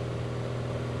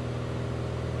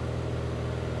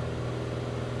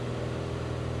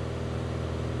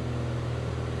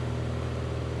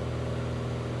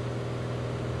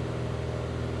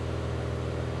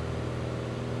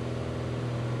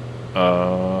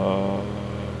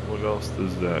 What else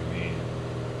does that mean?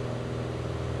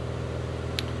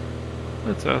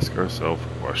 Let's ask ourselves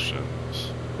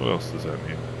questions. What else does that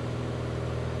mean?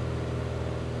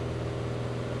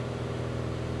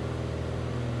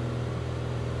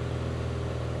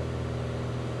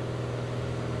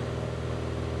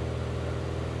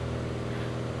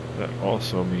 That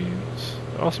also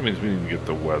means we need to get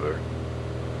the weather.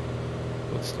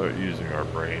 Let's start using our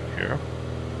brain here.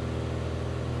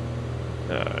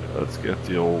 Let's get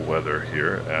the old weather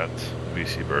here at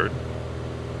VC Bird.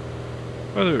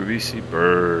 Weather VC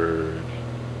Bird.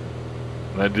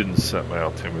 And I didn't set my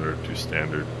altimeter to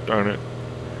standard. Darn it.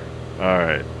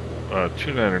 Alright.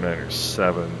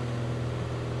 299.7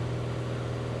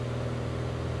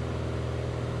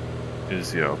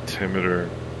 is the altimeter.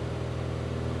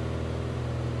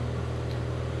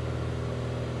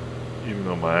 Even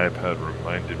though my iPad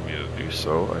reminded me to do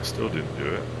so, I still didn't do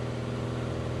it.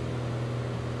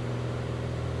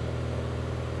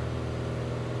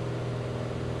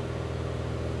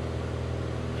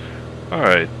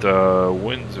 Alright,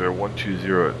 winds are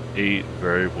 120 at 8,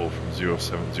 variable from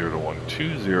 070 to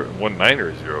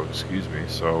 190, excuse me.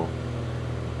 So,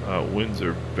 winds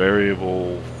are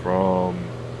variable from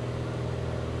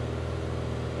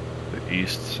the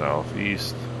east,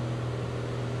 southeast.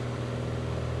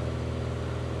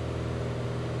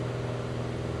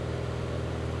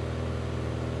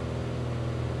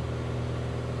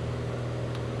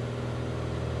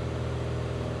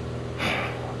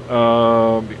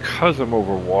 Because I'm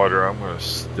over water, I'm going to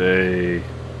stay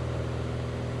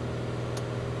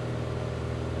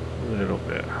a little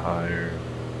bit higher.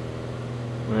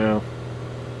 Well,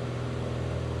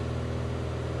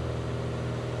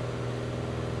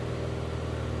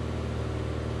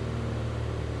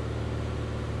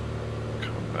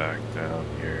 come back down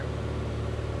here.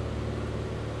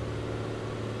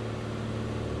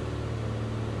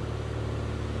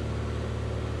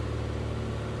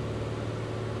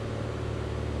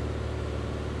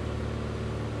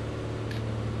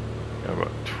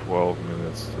 About 12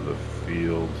 minutes to the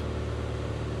field.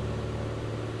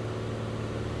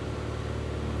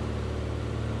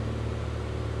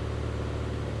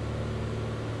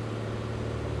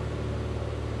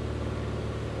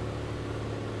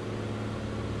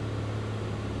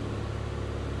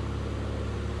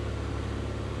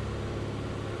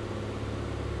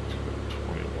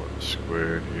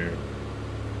 Squared here.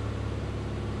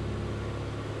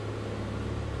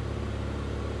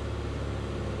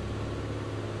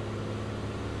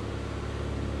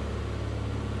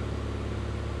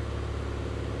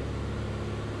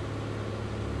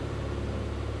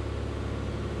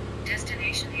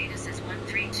 Destination ATIS is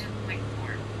 132.4.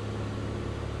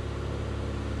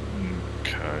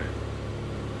 Okay.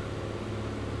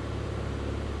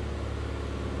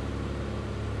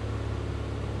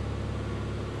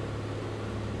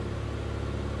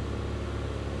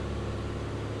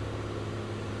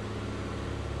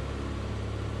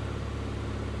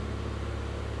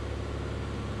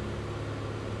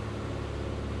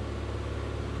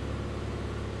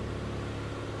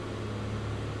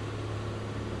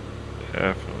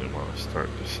 Definitely want to start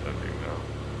descending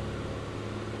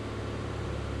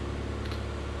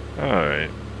now. Alright.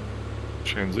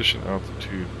 Transition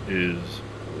altitude is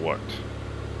what?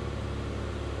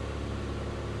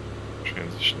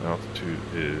 Transition altitude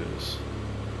is...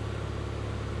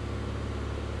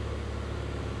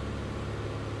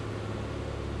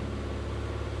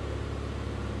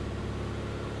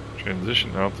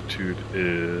 Transition altitude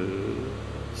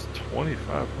is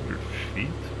 2,500 feet.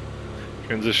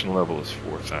 Transition level is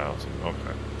 4,000.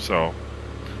 Okay, so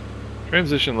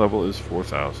transition level is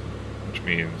 4,000, which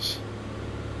means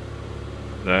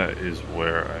that is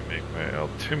where I make my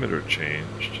altimeter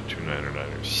change to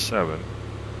 299.7.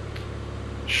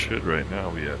 Should right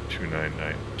now be at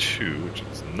 2992, which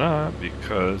it's not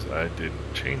because I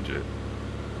didn't change it.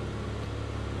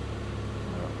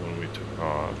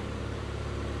 off.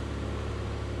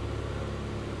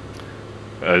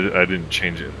 I didn't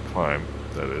change it in the climb,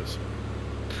 that is.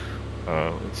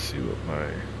 Let's see what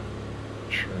my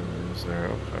trim is there.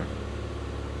 Okay.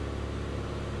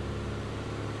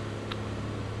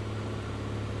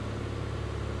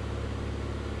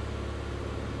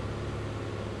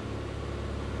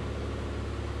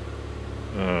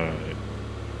 Alright.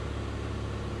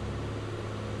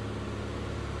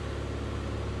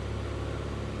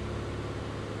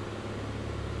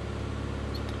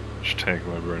 Which tank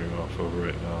am I burning off over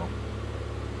right now?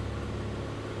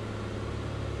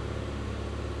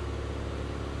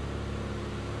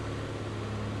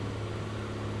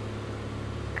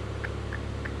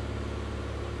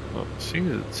 Well, seeing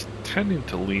as it's tending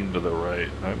to lean to the right,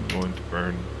 I'm going to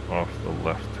burn off the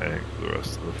left tank for the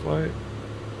rest of the flight.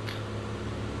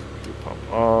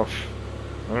 Pump off.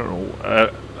 I don't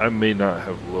know. I may not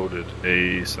have loaded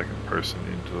a second person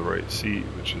into the right seat,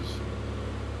 which is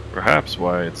perhaps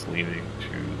why it's leaning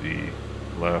to the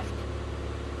left.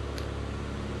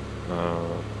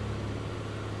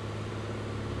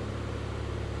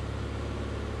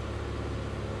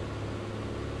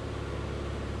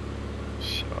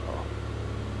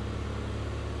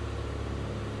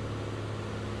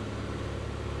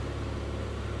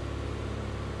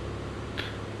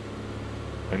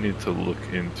 I need to look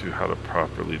into how to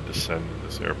properly descend in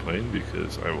this airplane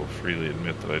because I will freely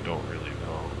admit that I don't really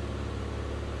know.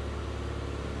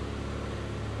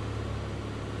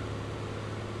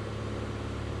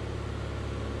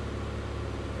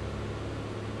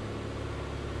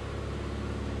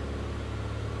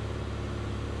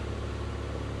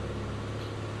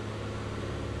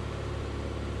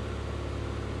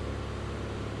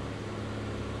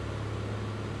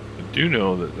 I do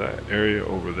know that that area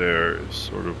over there is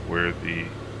sort of where the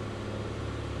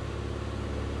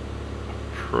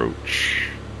approach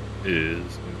is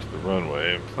into the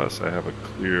runway, and plus I have a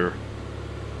clear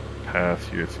path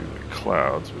here through the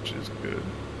clouds, which is good.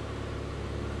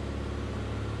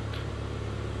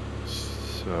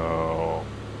 So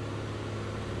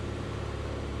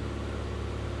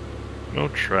no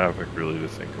traffic really to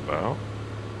think about.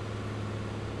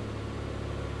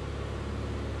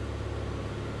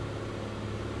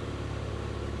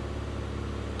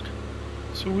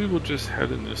 So we will just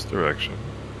head in this direction.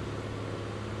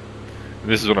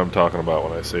 And this is what I'm talking about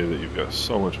when I say that you've got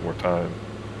so much more time.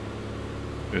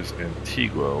 There's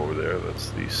Antigua over there,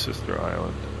 that's the sister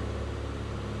island.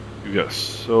 You've got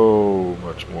so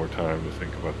much more time to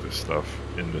think about this stuff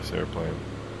in this airplane.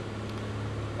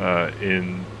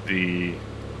 In the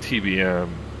TBM,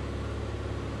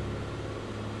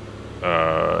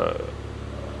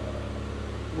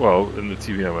 well, in the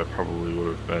TBM I probably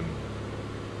would have been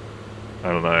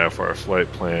on an IFR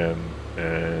flight plan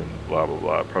and blah blah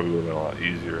blah. It probably would have been a lot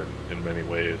easier in many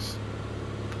ways.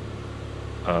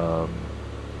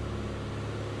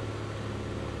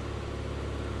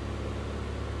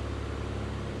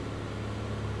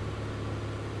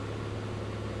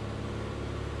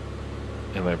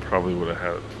 And I probably would have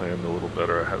had it planned a little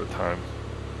better ahead of time.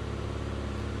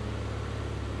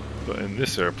 But in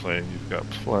this airplane, you've got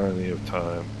plenty of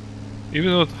time.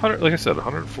 Even though it's 100, like I said,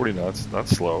 140 knots, not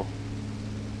slow.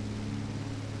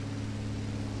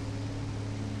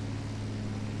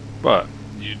 But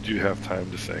you do have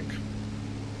time to think,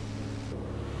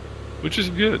 which is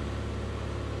good.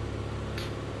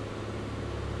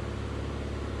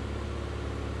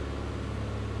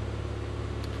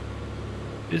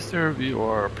 Is there a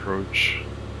VOR approach,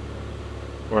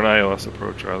 or an ILS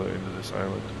approach rather, into this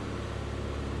island?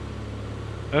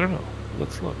 I don't know.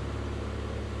 Let's look.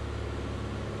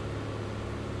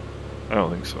 I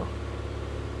don't think so.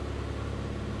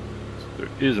 There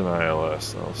is an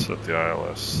ILS. I'll set the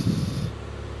ILS.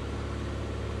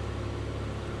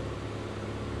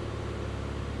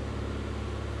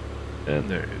 And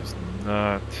there is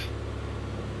not.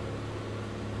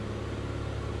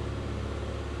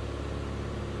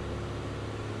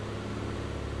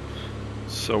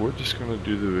 So we're just going to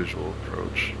do the visual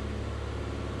approach.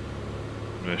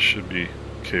 And I should be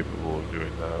capable of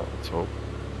doing that, let's hope.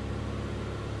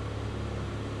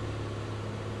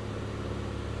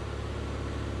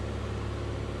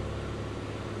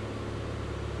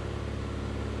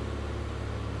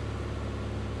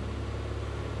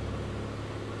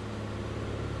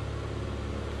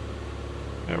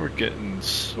 Now we're getting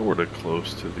sort of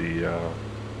close to the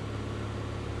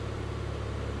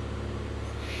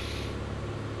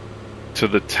to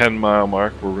the 10-mile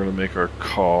mark. We're going to make our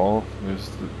call. There's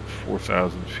the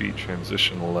 4,000 feet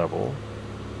transition level.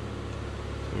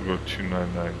 So we'll go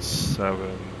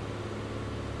 2997.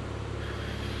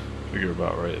 Figure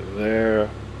about right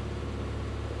there.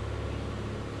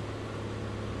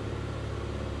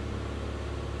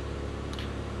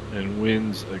 And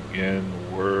winds again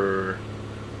were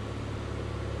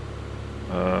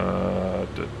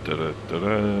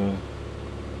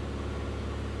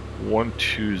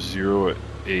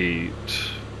 1208.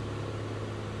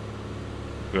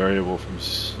 Variable from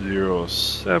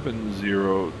 070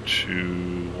 to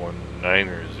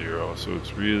 190, so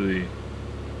it's really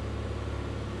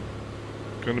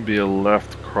going to be a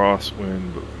left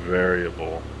crosswind, but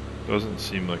variable. Doesn't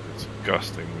seem like it's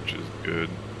gusting, which is good.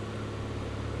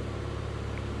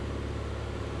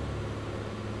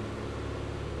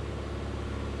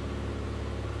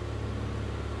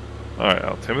 Alright,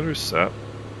 altimeter's set.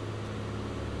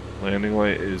 Landing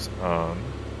light is on.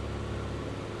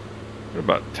 We're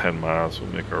about 10 miles,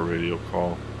 we'll make our radio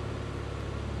call.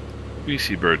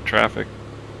 BC Bird traffic.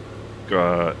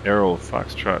 Arrow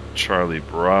Foxtrot Charlie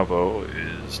Bravo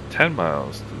is 10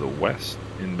 miles to the west,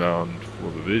 inbound for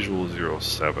the visual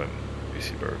 07,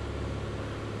 BC Bird.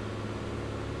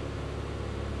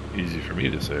 Easy for me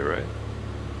to say, right?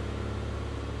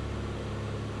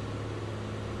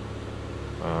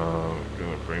 I'm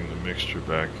gonna bring the mixture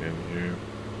back in here.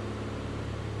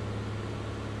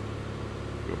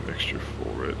 Go mixture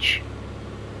full rich.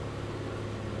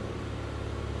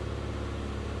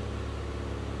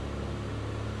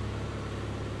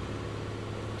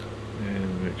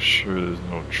 And make sure there's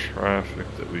no traffic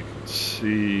that we can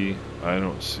see. I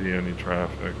don't see any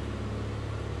traffic.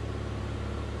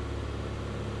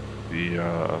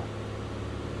 The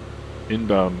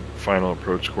inbound final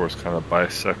approach course kind of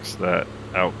bisects that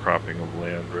outcropping of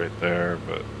land right there,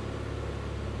 but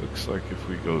looks like if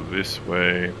we go this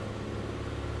way,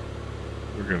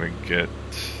 we're gonna get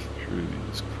through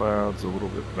these clouds a little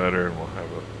bit better, and we'll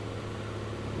have a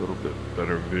little bit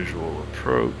better visual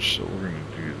approach, so we're going to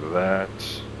do that.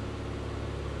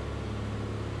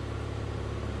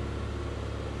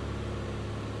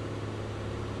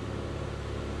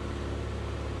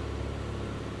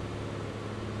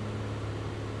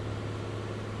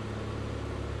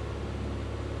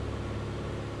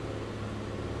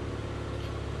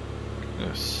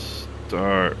 Gonna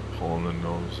start pulling the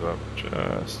nose up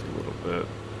just a little bit.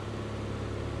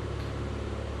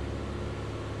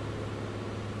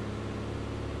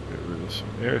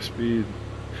 Some airspeed.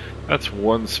 That's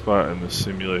one spot in the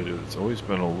simulator that's always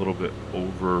been a little bit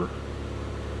over,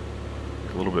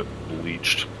 a little bit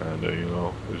bleached, kind of, you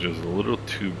know. It's just a little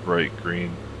too bright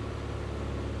green.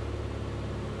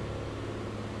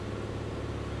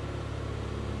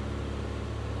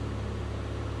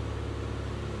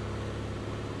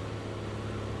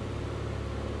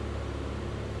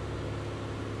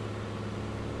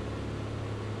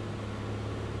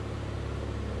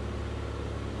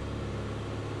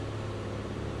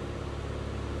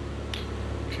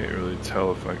 Can't really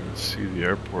tell if I can see the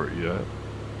airport yet.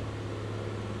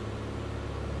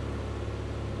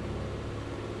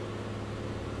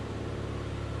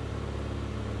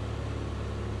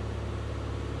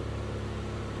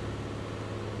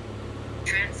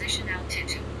 Transition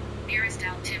altitude. Nearest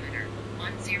altimeter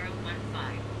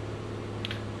 1015.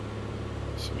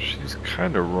 So she's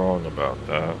kind of wrong about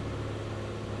that.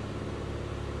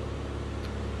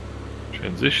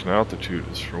 Transition altitude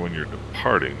is for when you're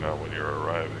departing, not when you're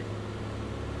arriving.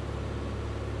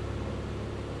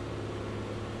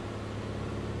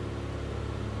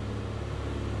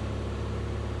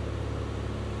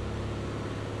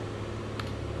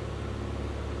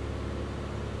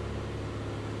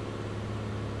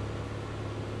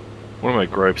 One of my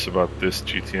gripes about this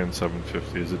GTN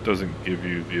 750 is it doesn't give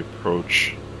you the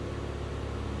approach,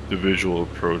 the visual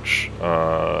approach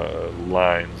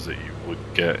lines that you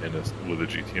would get in with a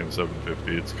GTN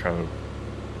 750. It's kind of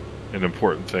an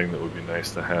important thing that would be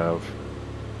nice to have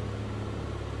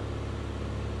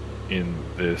in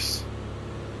this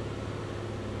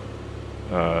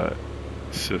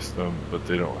system, but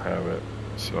they don't have it,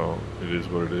 so it is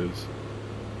what it is.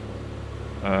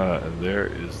 And there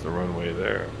is the runway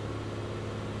there.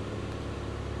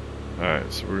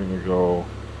 Alright, so we're gonna go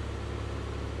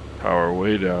power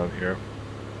way down here.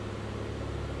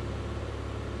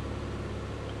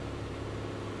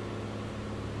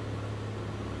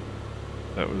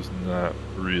 That was not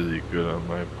really good on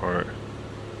my part.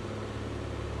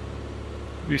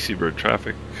 BC Bird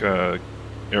traffic, Aero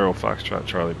Foxtrot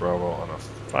Charlie Bravo on a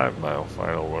 5-mile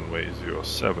final runway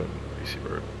 07, BC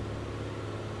Bird.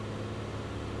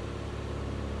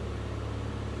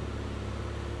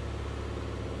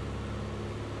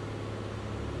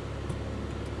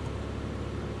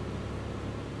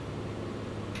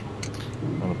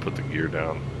 I'm gonna put the gear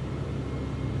down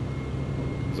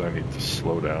because I need to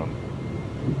slow down.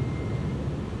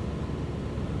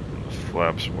 And the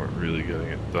flaps weren't really getting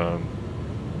it done.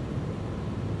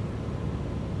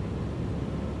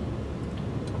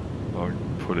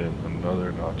 put in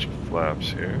another notch of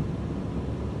flaps here.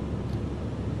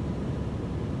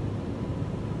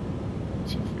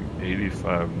 So I think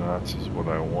 85 knots is what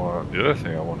I want. The other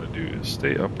thing I want to do is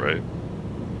stay upright.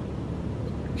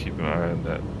 Keep an eye on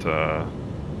that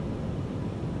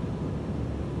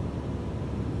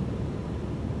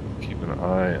keep an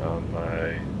eye on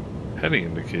my heading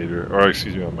indicator, or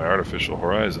excuse me, on my artificial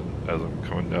horizon as I'm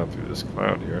coming down through this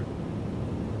cloud here.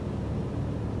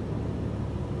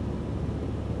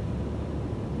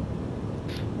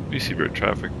 BC Bird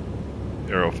traffic,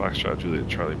 Aero Foxtrot Juliet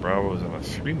Charlie Bravo is on a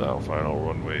 3-mile final,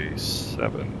 runway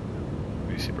 7,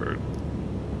 BC Bird.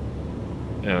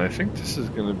 And I think this is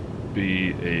going to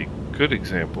be a good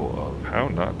example of how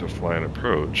not to fly an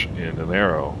approach in an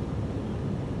aero.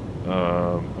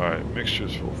 Alright,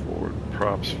 mixtures full forward,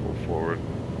 props full forward.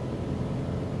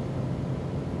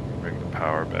 Bring the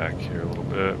power back here a little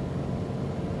bit.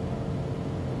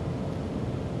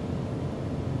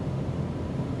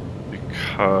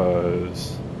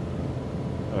 Because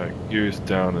gears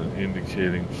down and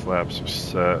indicating flaps are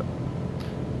set.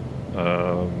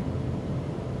 I'm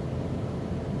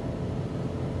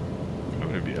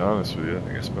going to be honest with you, I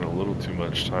think I spent a little too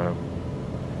much time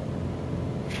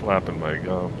flapping my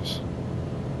gums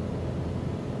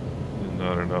and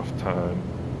not enough time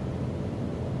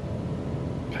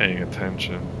paying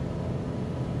attention.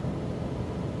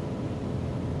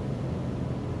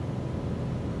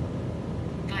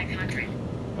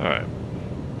 Alright,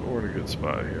 we're in a good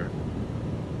spot here.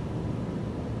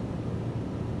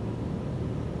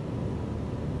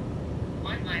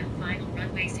 Final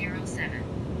runway 07.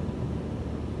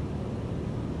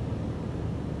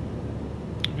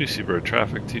 BC Bird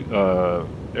traffic,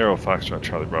 Aero Foxtrot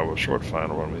Charlie Bravo, short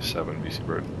final, runway 7, BC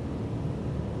Bird.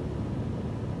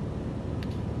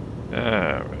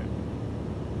 Alright.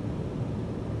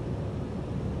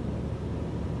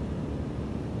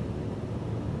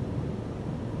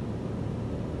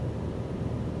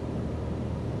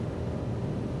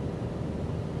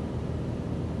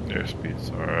 Airspeed's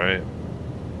alright.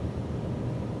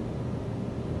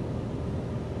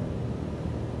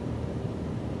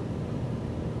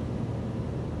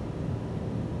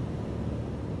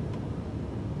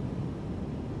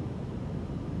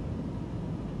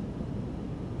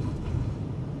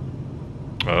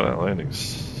 Oh, that landing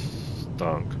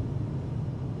stunk.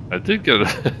 I did get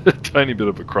a tiny bit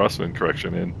of a crosswind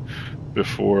correction in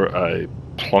before I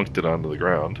plunked it onto the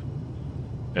ground.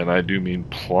 And I do mean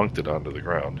plunked it onto the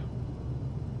ground.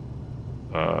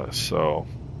 So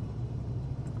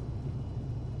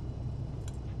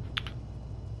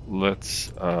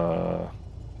let's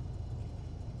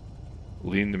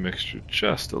lean the mixture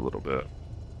just a little bit.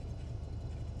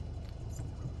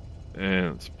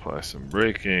 And let's apply some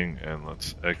braking, and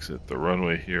let's exit the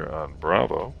runway here on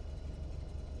Bravo.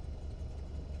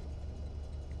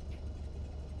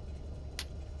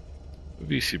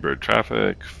 VC Bird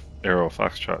traffic, Aero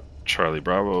Foxtrot Charlie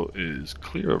Bravo is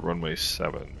clear of runway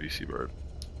 7, VC Bird.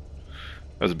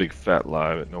 That's a big fat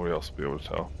lie that nobody else will be able to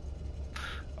tell.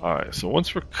 Alright, so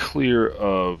once we're clear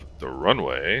of the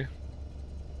runway,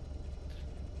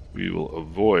 we will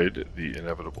avoid the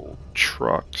inevitable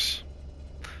trucks.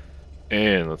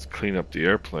 And let's clean up the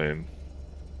airplane.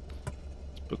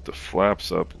 Let's put the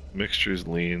flaps up, mixture's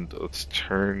leaned. Let's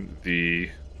turn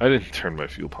the... I didn't turn my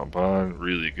fuel pump on,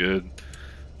 really good.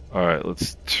 Alright,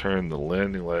 let's turn the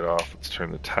landing light off. Let's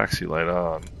turn the taxi light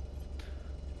on.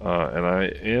 And I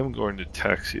am going to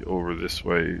taxi over this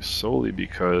way solely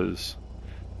because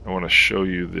I want to show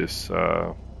you this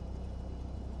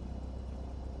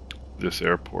this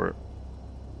airport.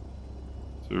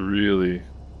 It's a really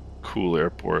cool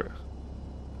airport.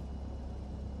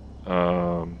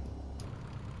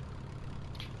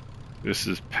 This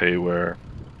is payware.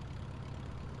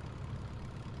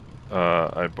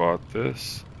 I bought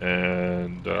this,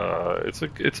 and it's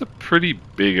a pretty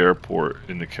big airport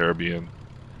in the Caribbean,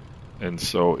 and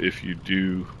so if you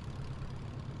do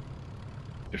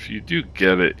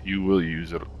get it, you will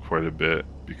use it quite a bit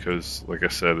because, like I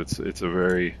said, it's a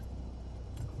very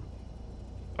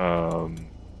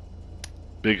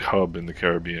big hub in the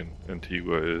Caribbean.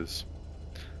 Antigua is,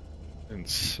 and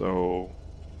so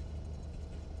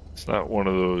it's not one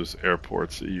of those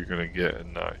airports that you're going to get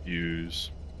and not use.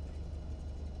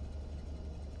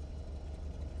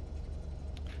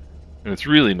 And it's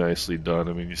really nicely done.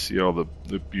 I mean, you see all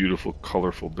the beautiful,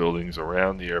 colorful buildings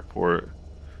around the airport.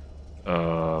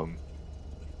 The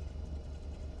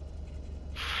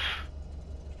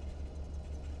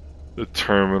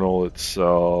terminal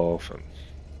itself, and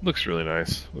looks really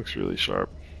nice. Looks really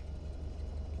sharp.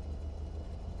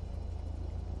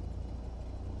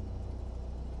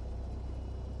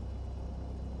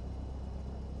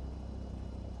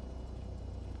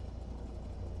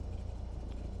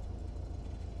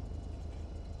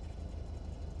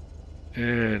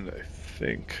 And I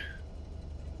think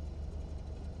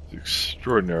it's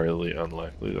extraordinarily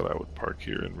unlikely that I would park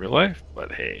here in real life,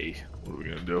 but hey, what are we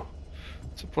gonna do?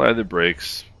 Let's apply the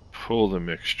brakes, pull the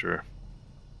mixture,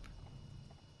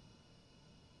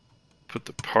 put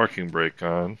the parking brake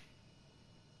on.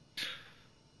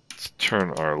 Let's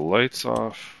turn our lights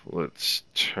off. Let's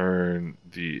turn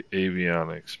the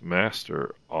avionics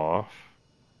master off,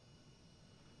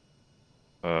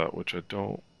 which I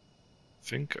don't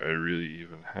think I really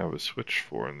even have a switch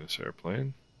for in this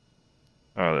airplane.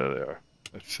 Ah, there they are.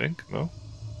 I think, no?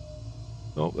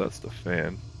 Nope, that's the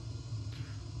fan.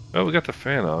 Oh, we got the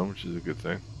fan on, which is a good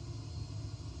thing.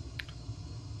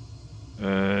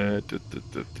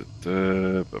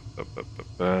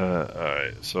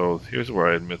 Alright, so here's where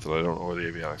I admit that I don't know where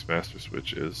the avionics master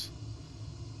switch is.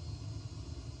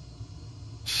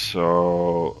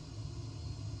 So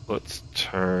let's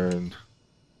turn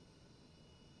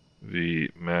the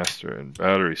master and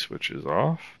battery switches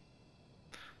off.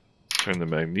 Turn the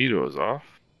magnetos off.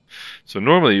 So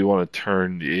normally you want to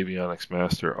turn the avionics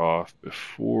master off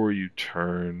before you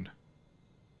turn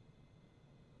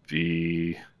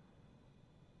the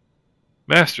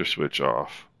master switch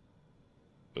off.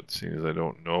 But seeing as I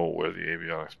don't know where the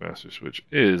avionics master switch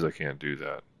is, I can't do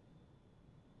that.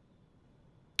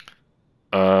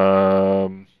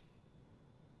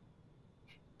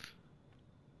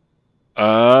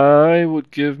 I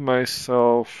would give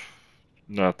myself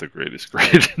not the greatest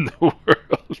grade in the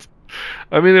world.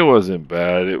 I mean, it wasn't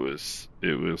bad. It was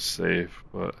safe,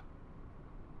 but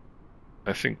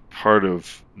I think part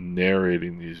of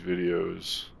narrating these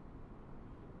videos,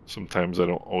 sometimes I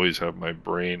don't always have my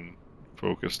brain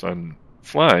focused on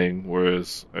flying,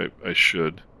 whereas I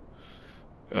should.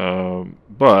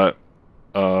 But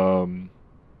the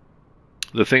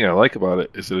thing I like about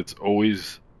it is that it's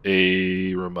always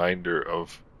a reminder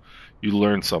of you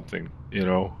learn something, you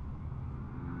know,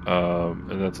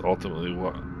 and that's ultimately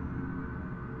what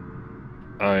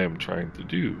I am trying to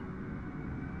do.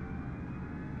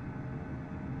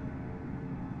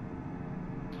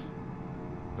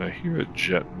 I hear a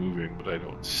jet moving, but I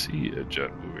don't see a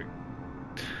jet moving.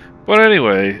 But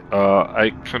anyway, I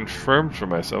confirmed for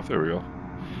myself, there we go.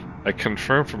 I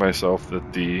confirmed for myself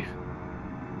that the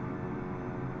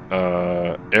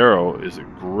Arrow is a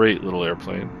great little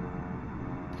airplane.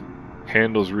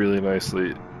 Handles really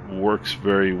nicely, works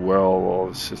very well, all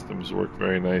the systems work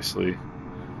very nicely.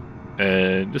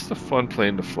 And just a fun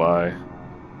plane to fly.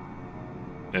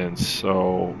 And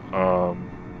so,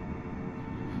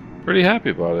 pretty happy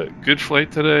about it. Good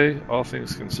flight today, all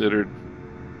things considered.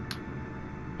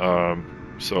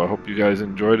 So I hope you guys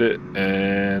enjoyed it,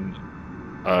 and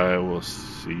I will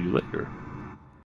see you later.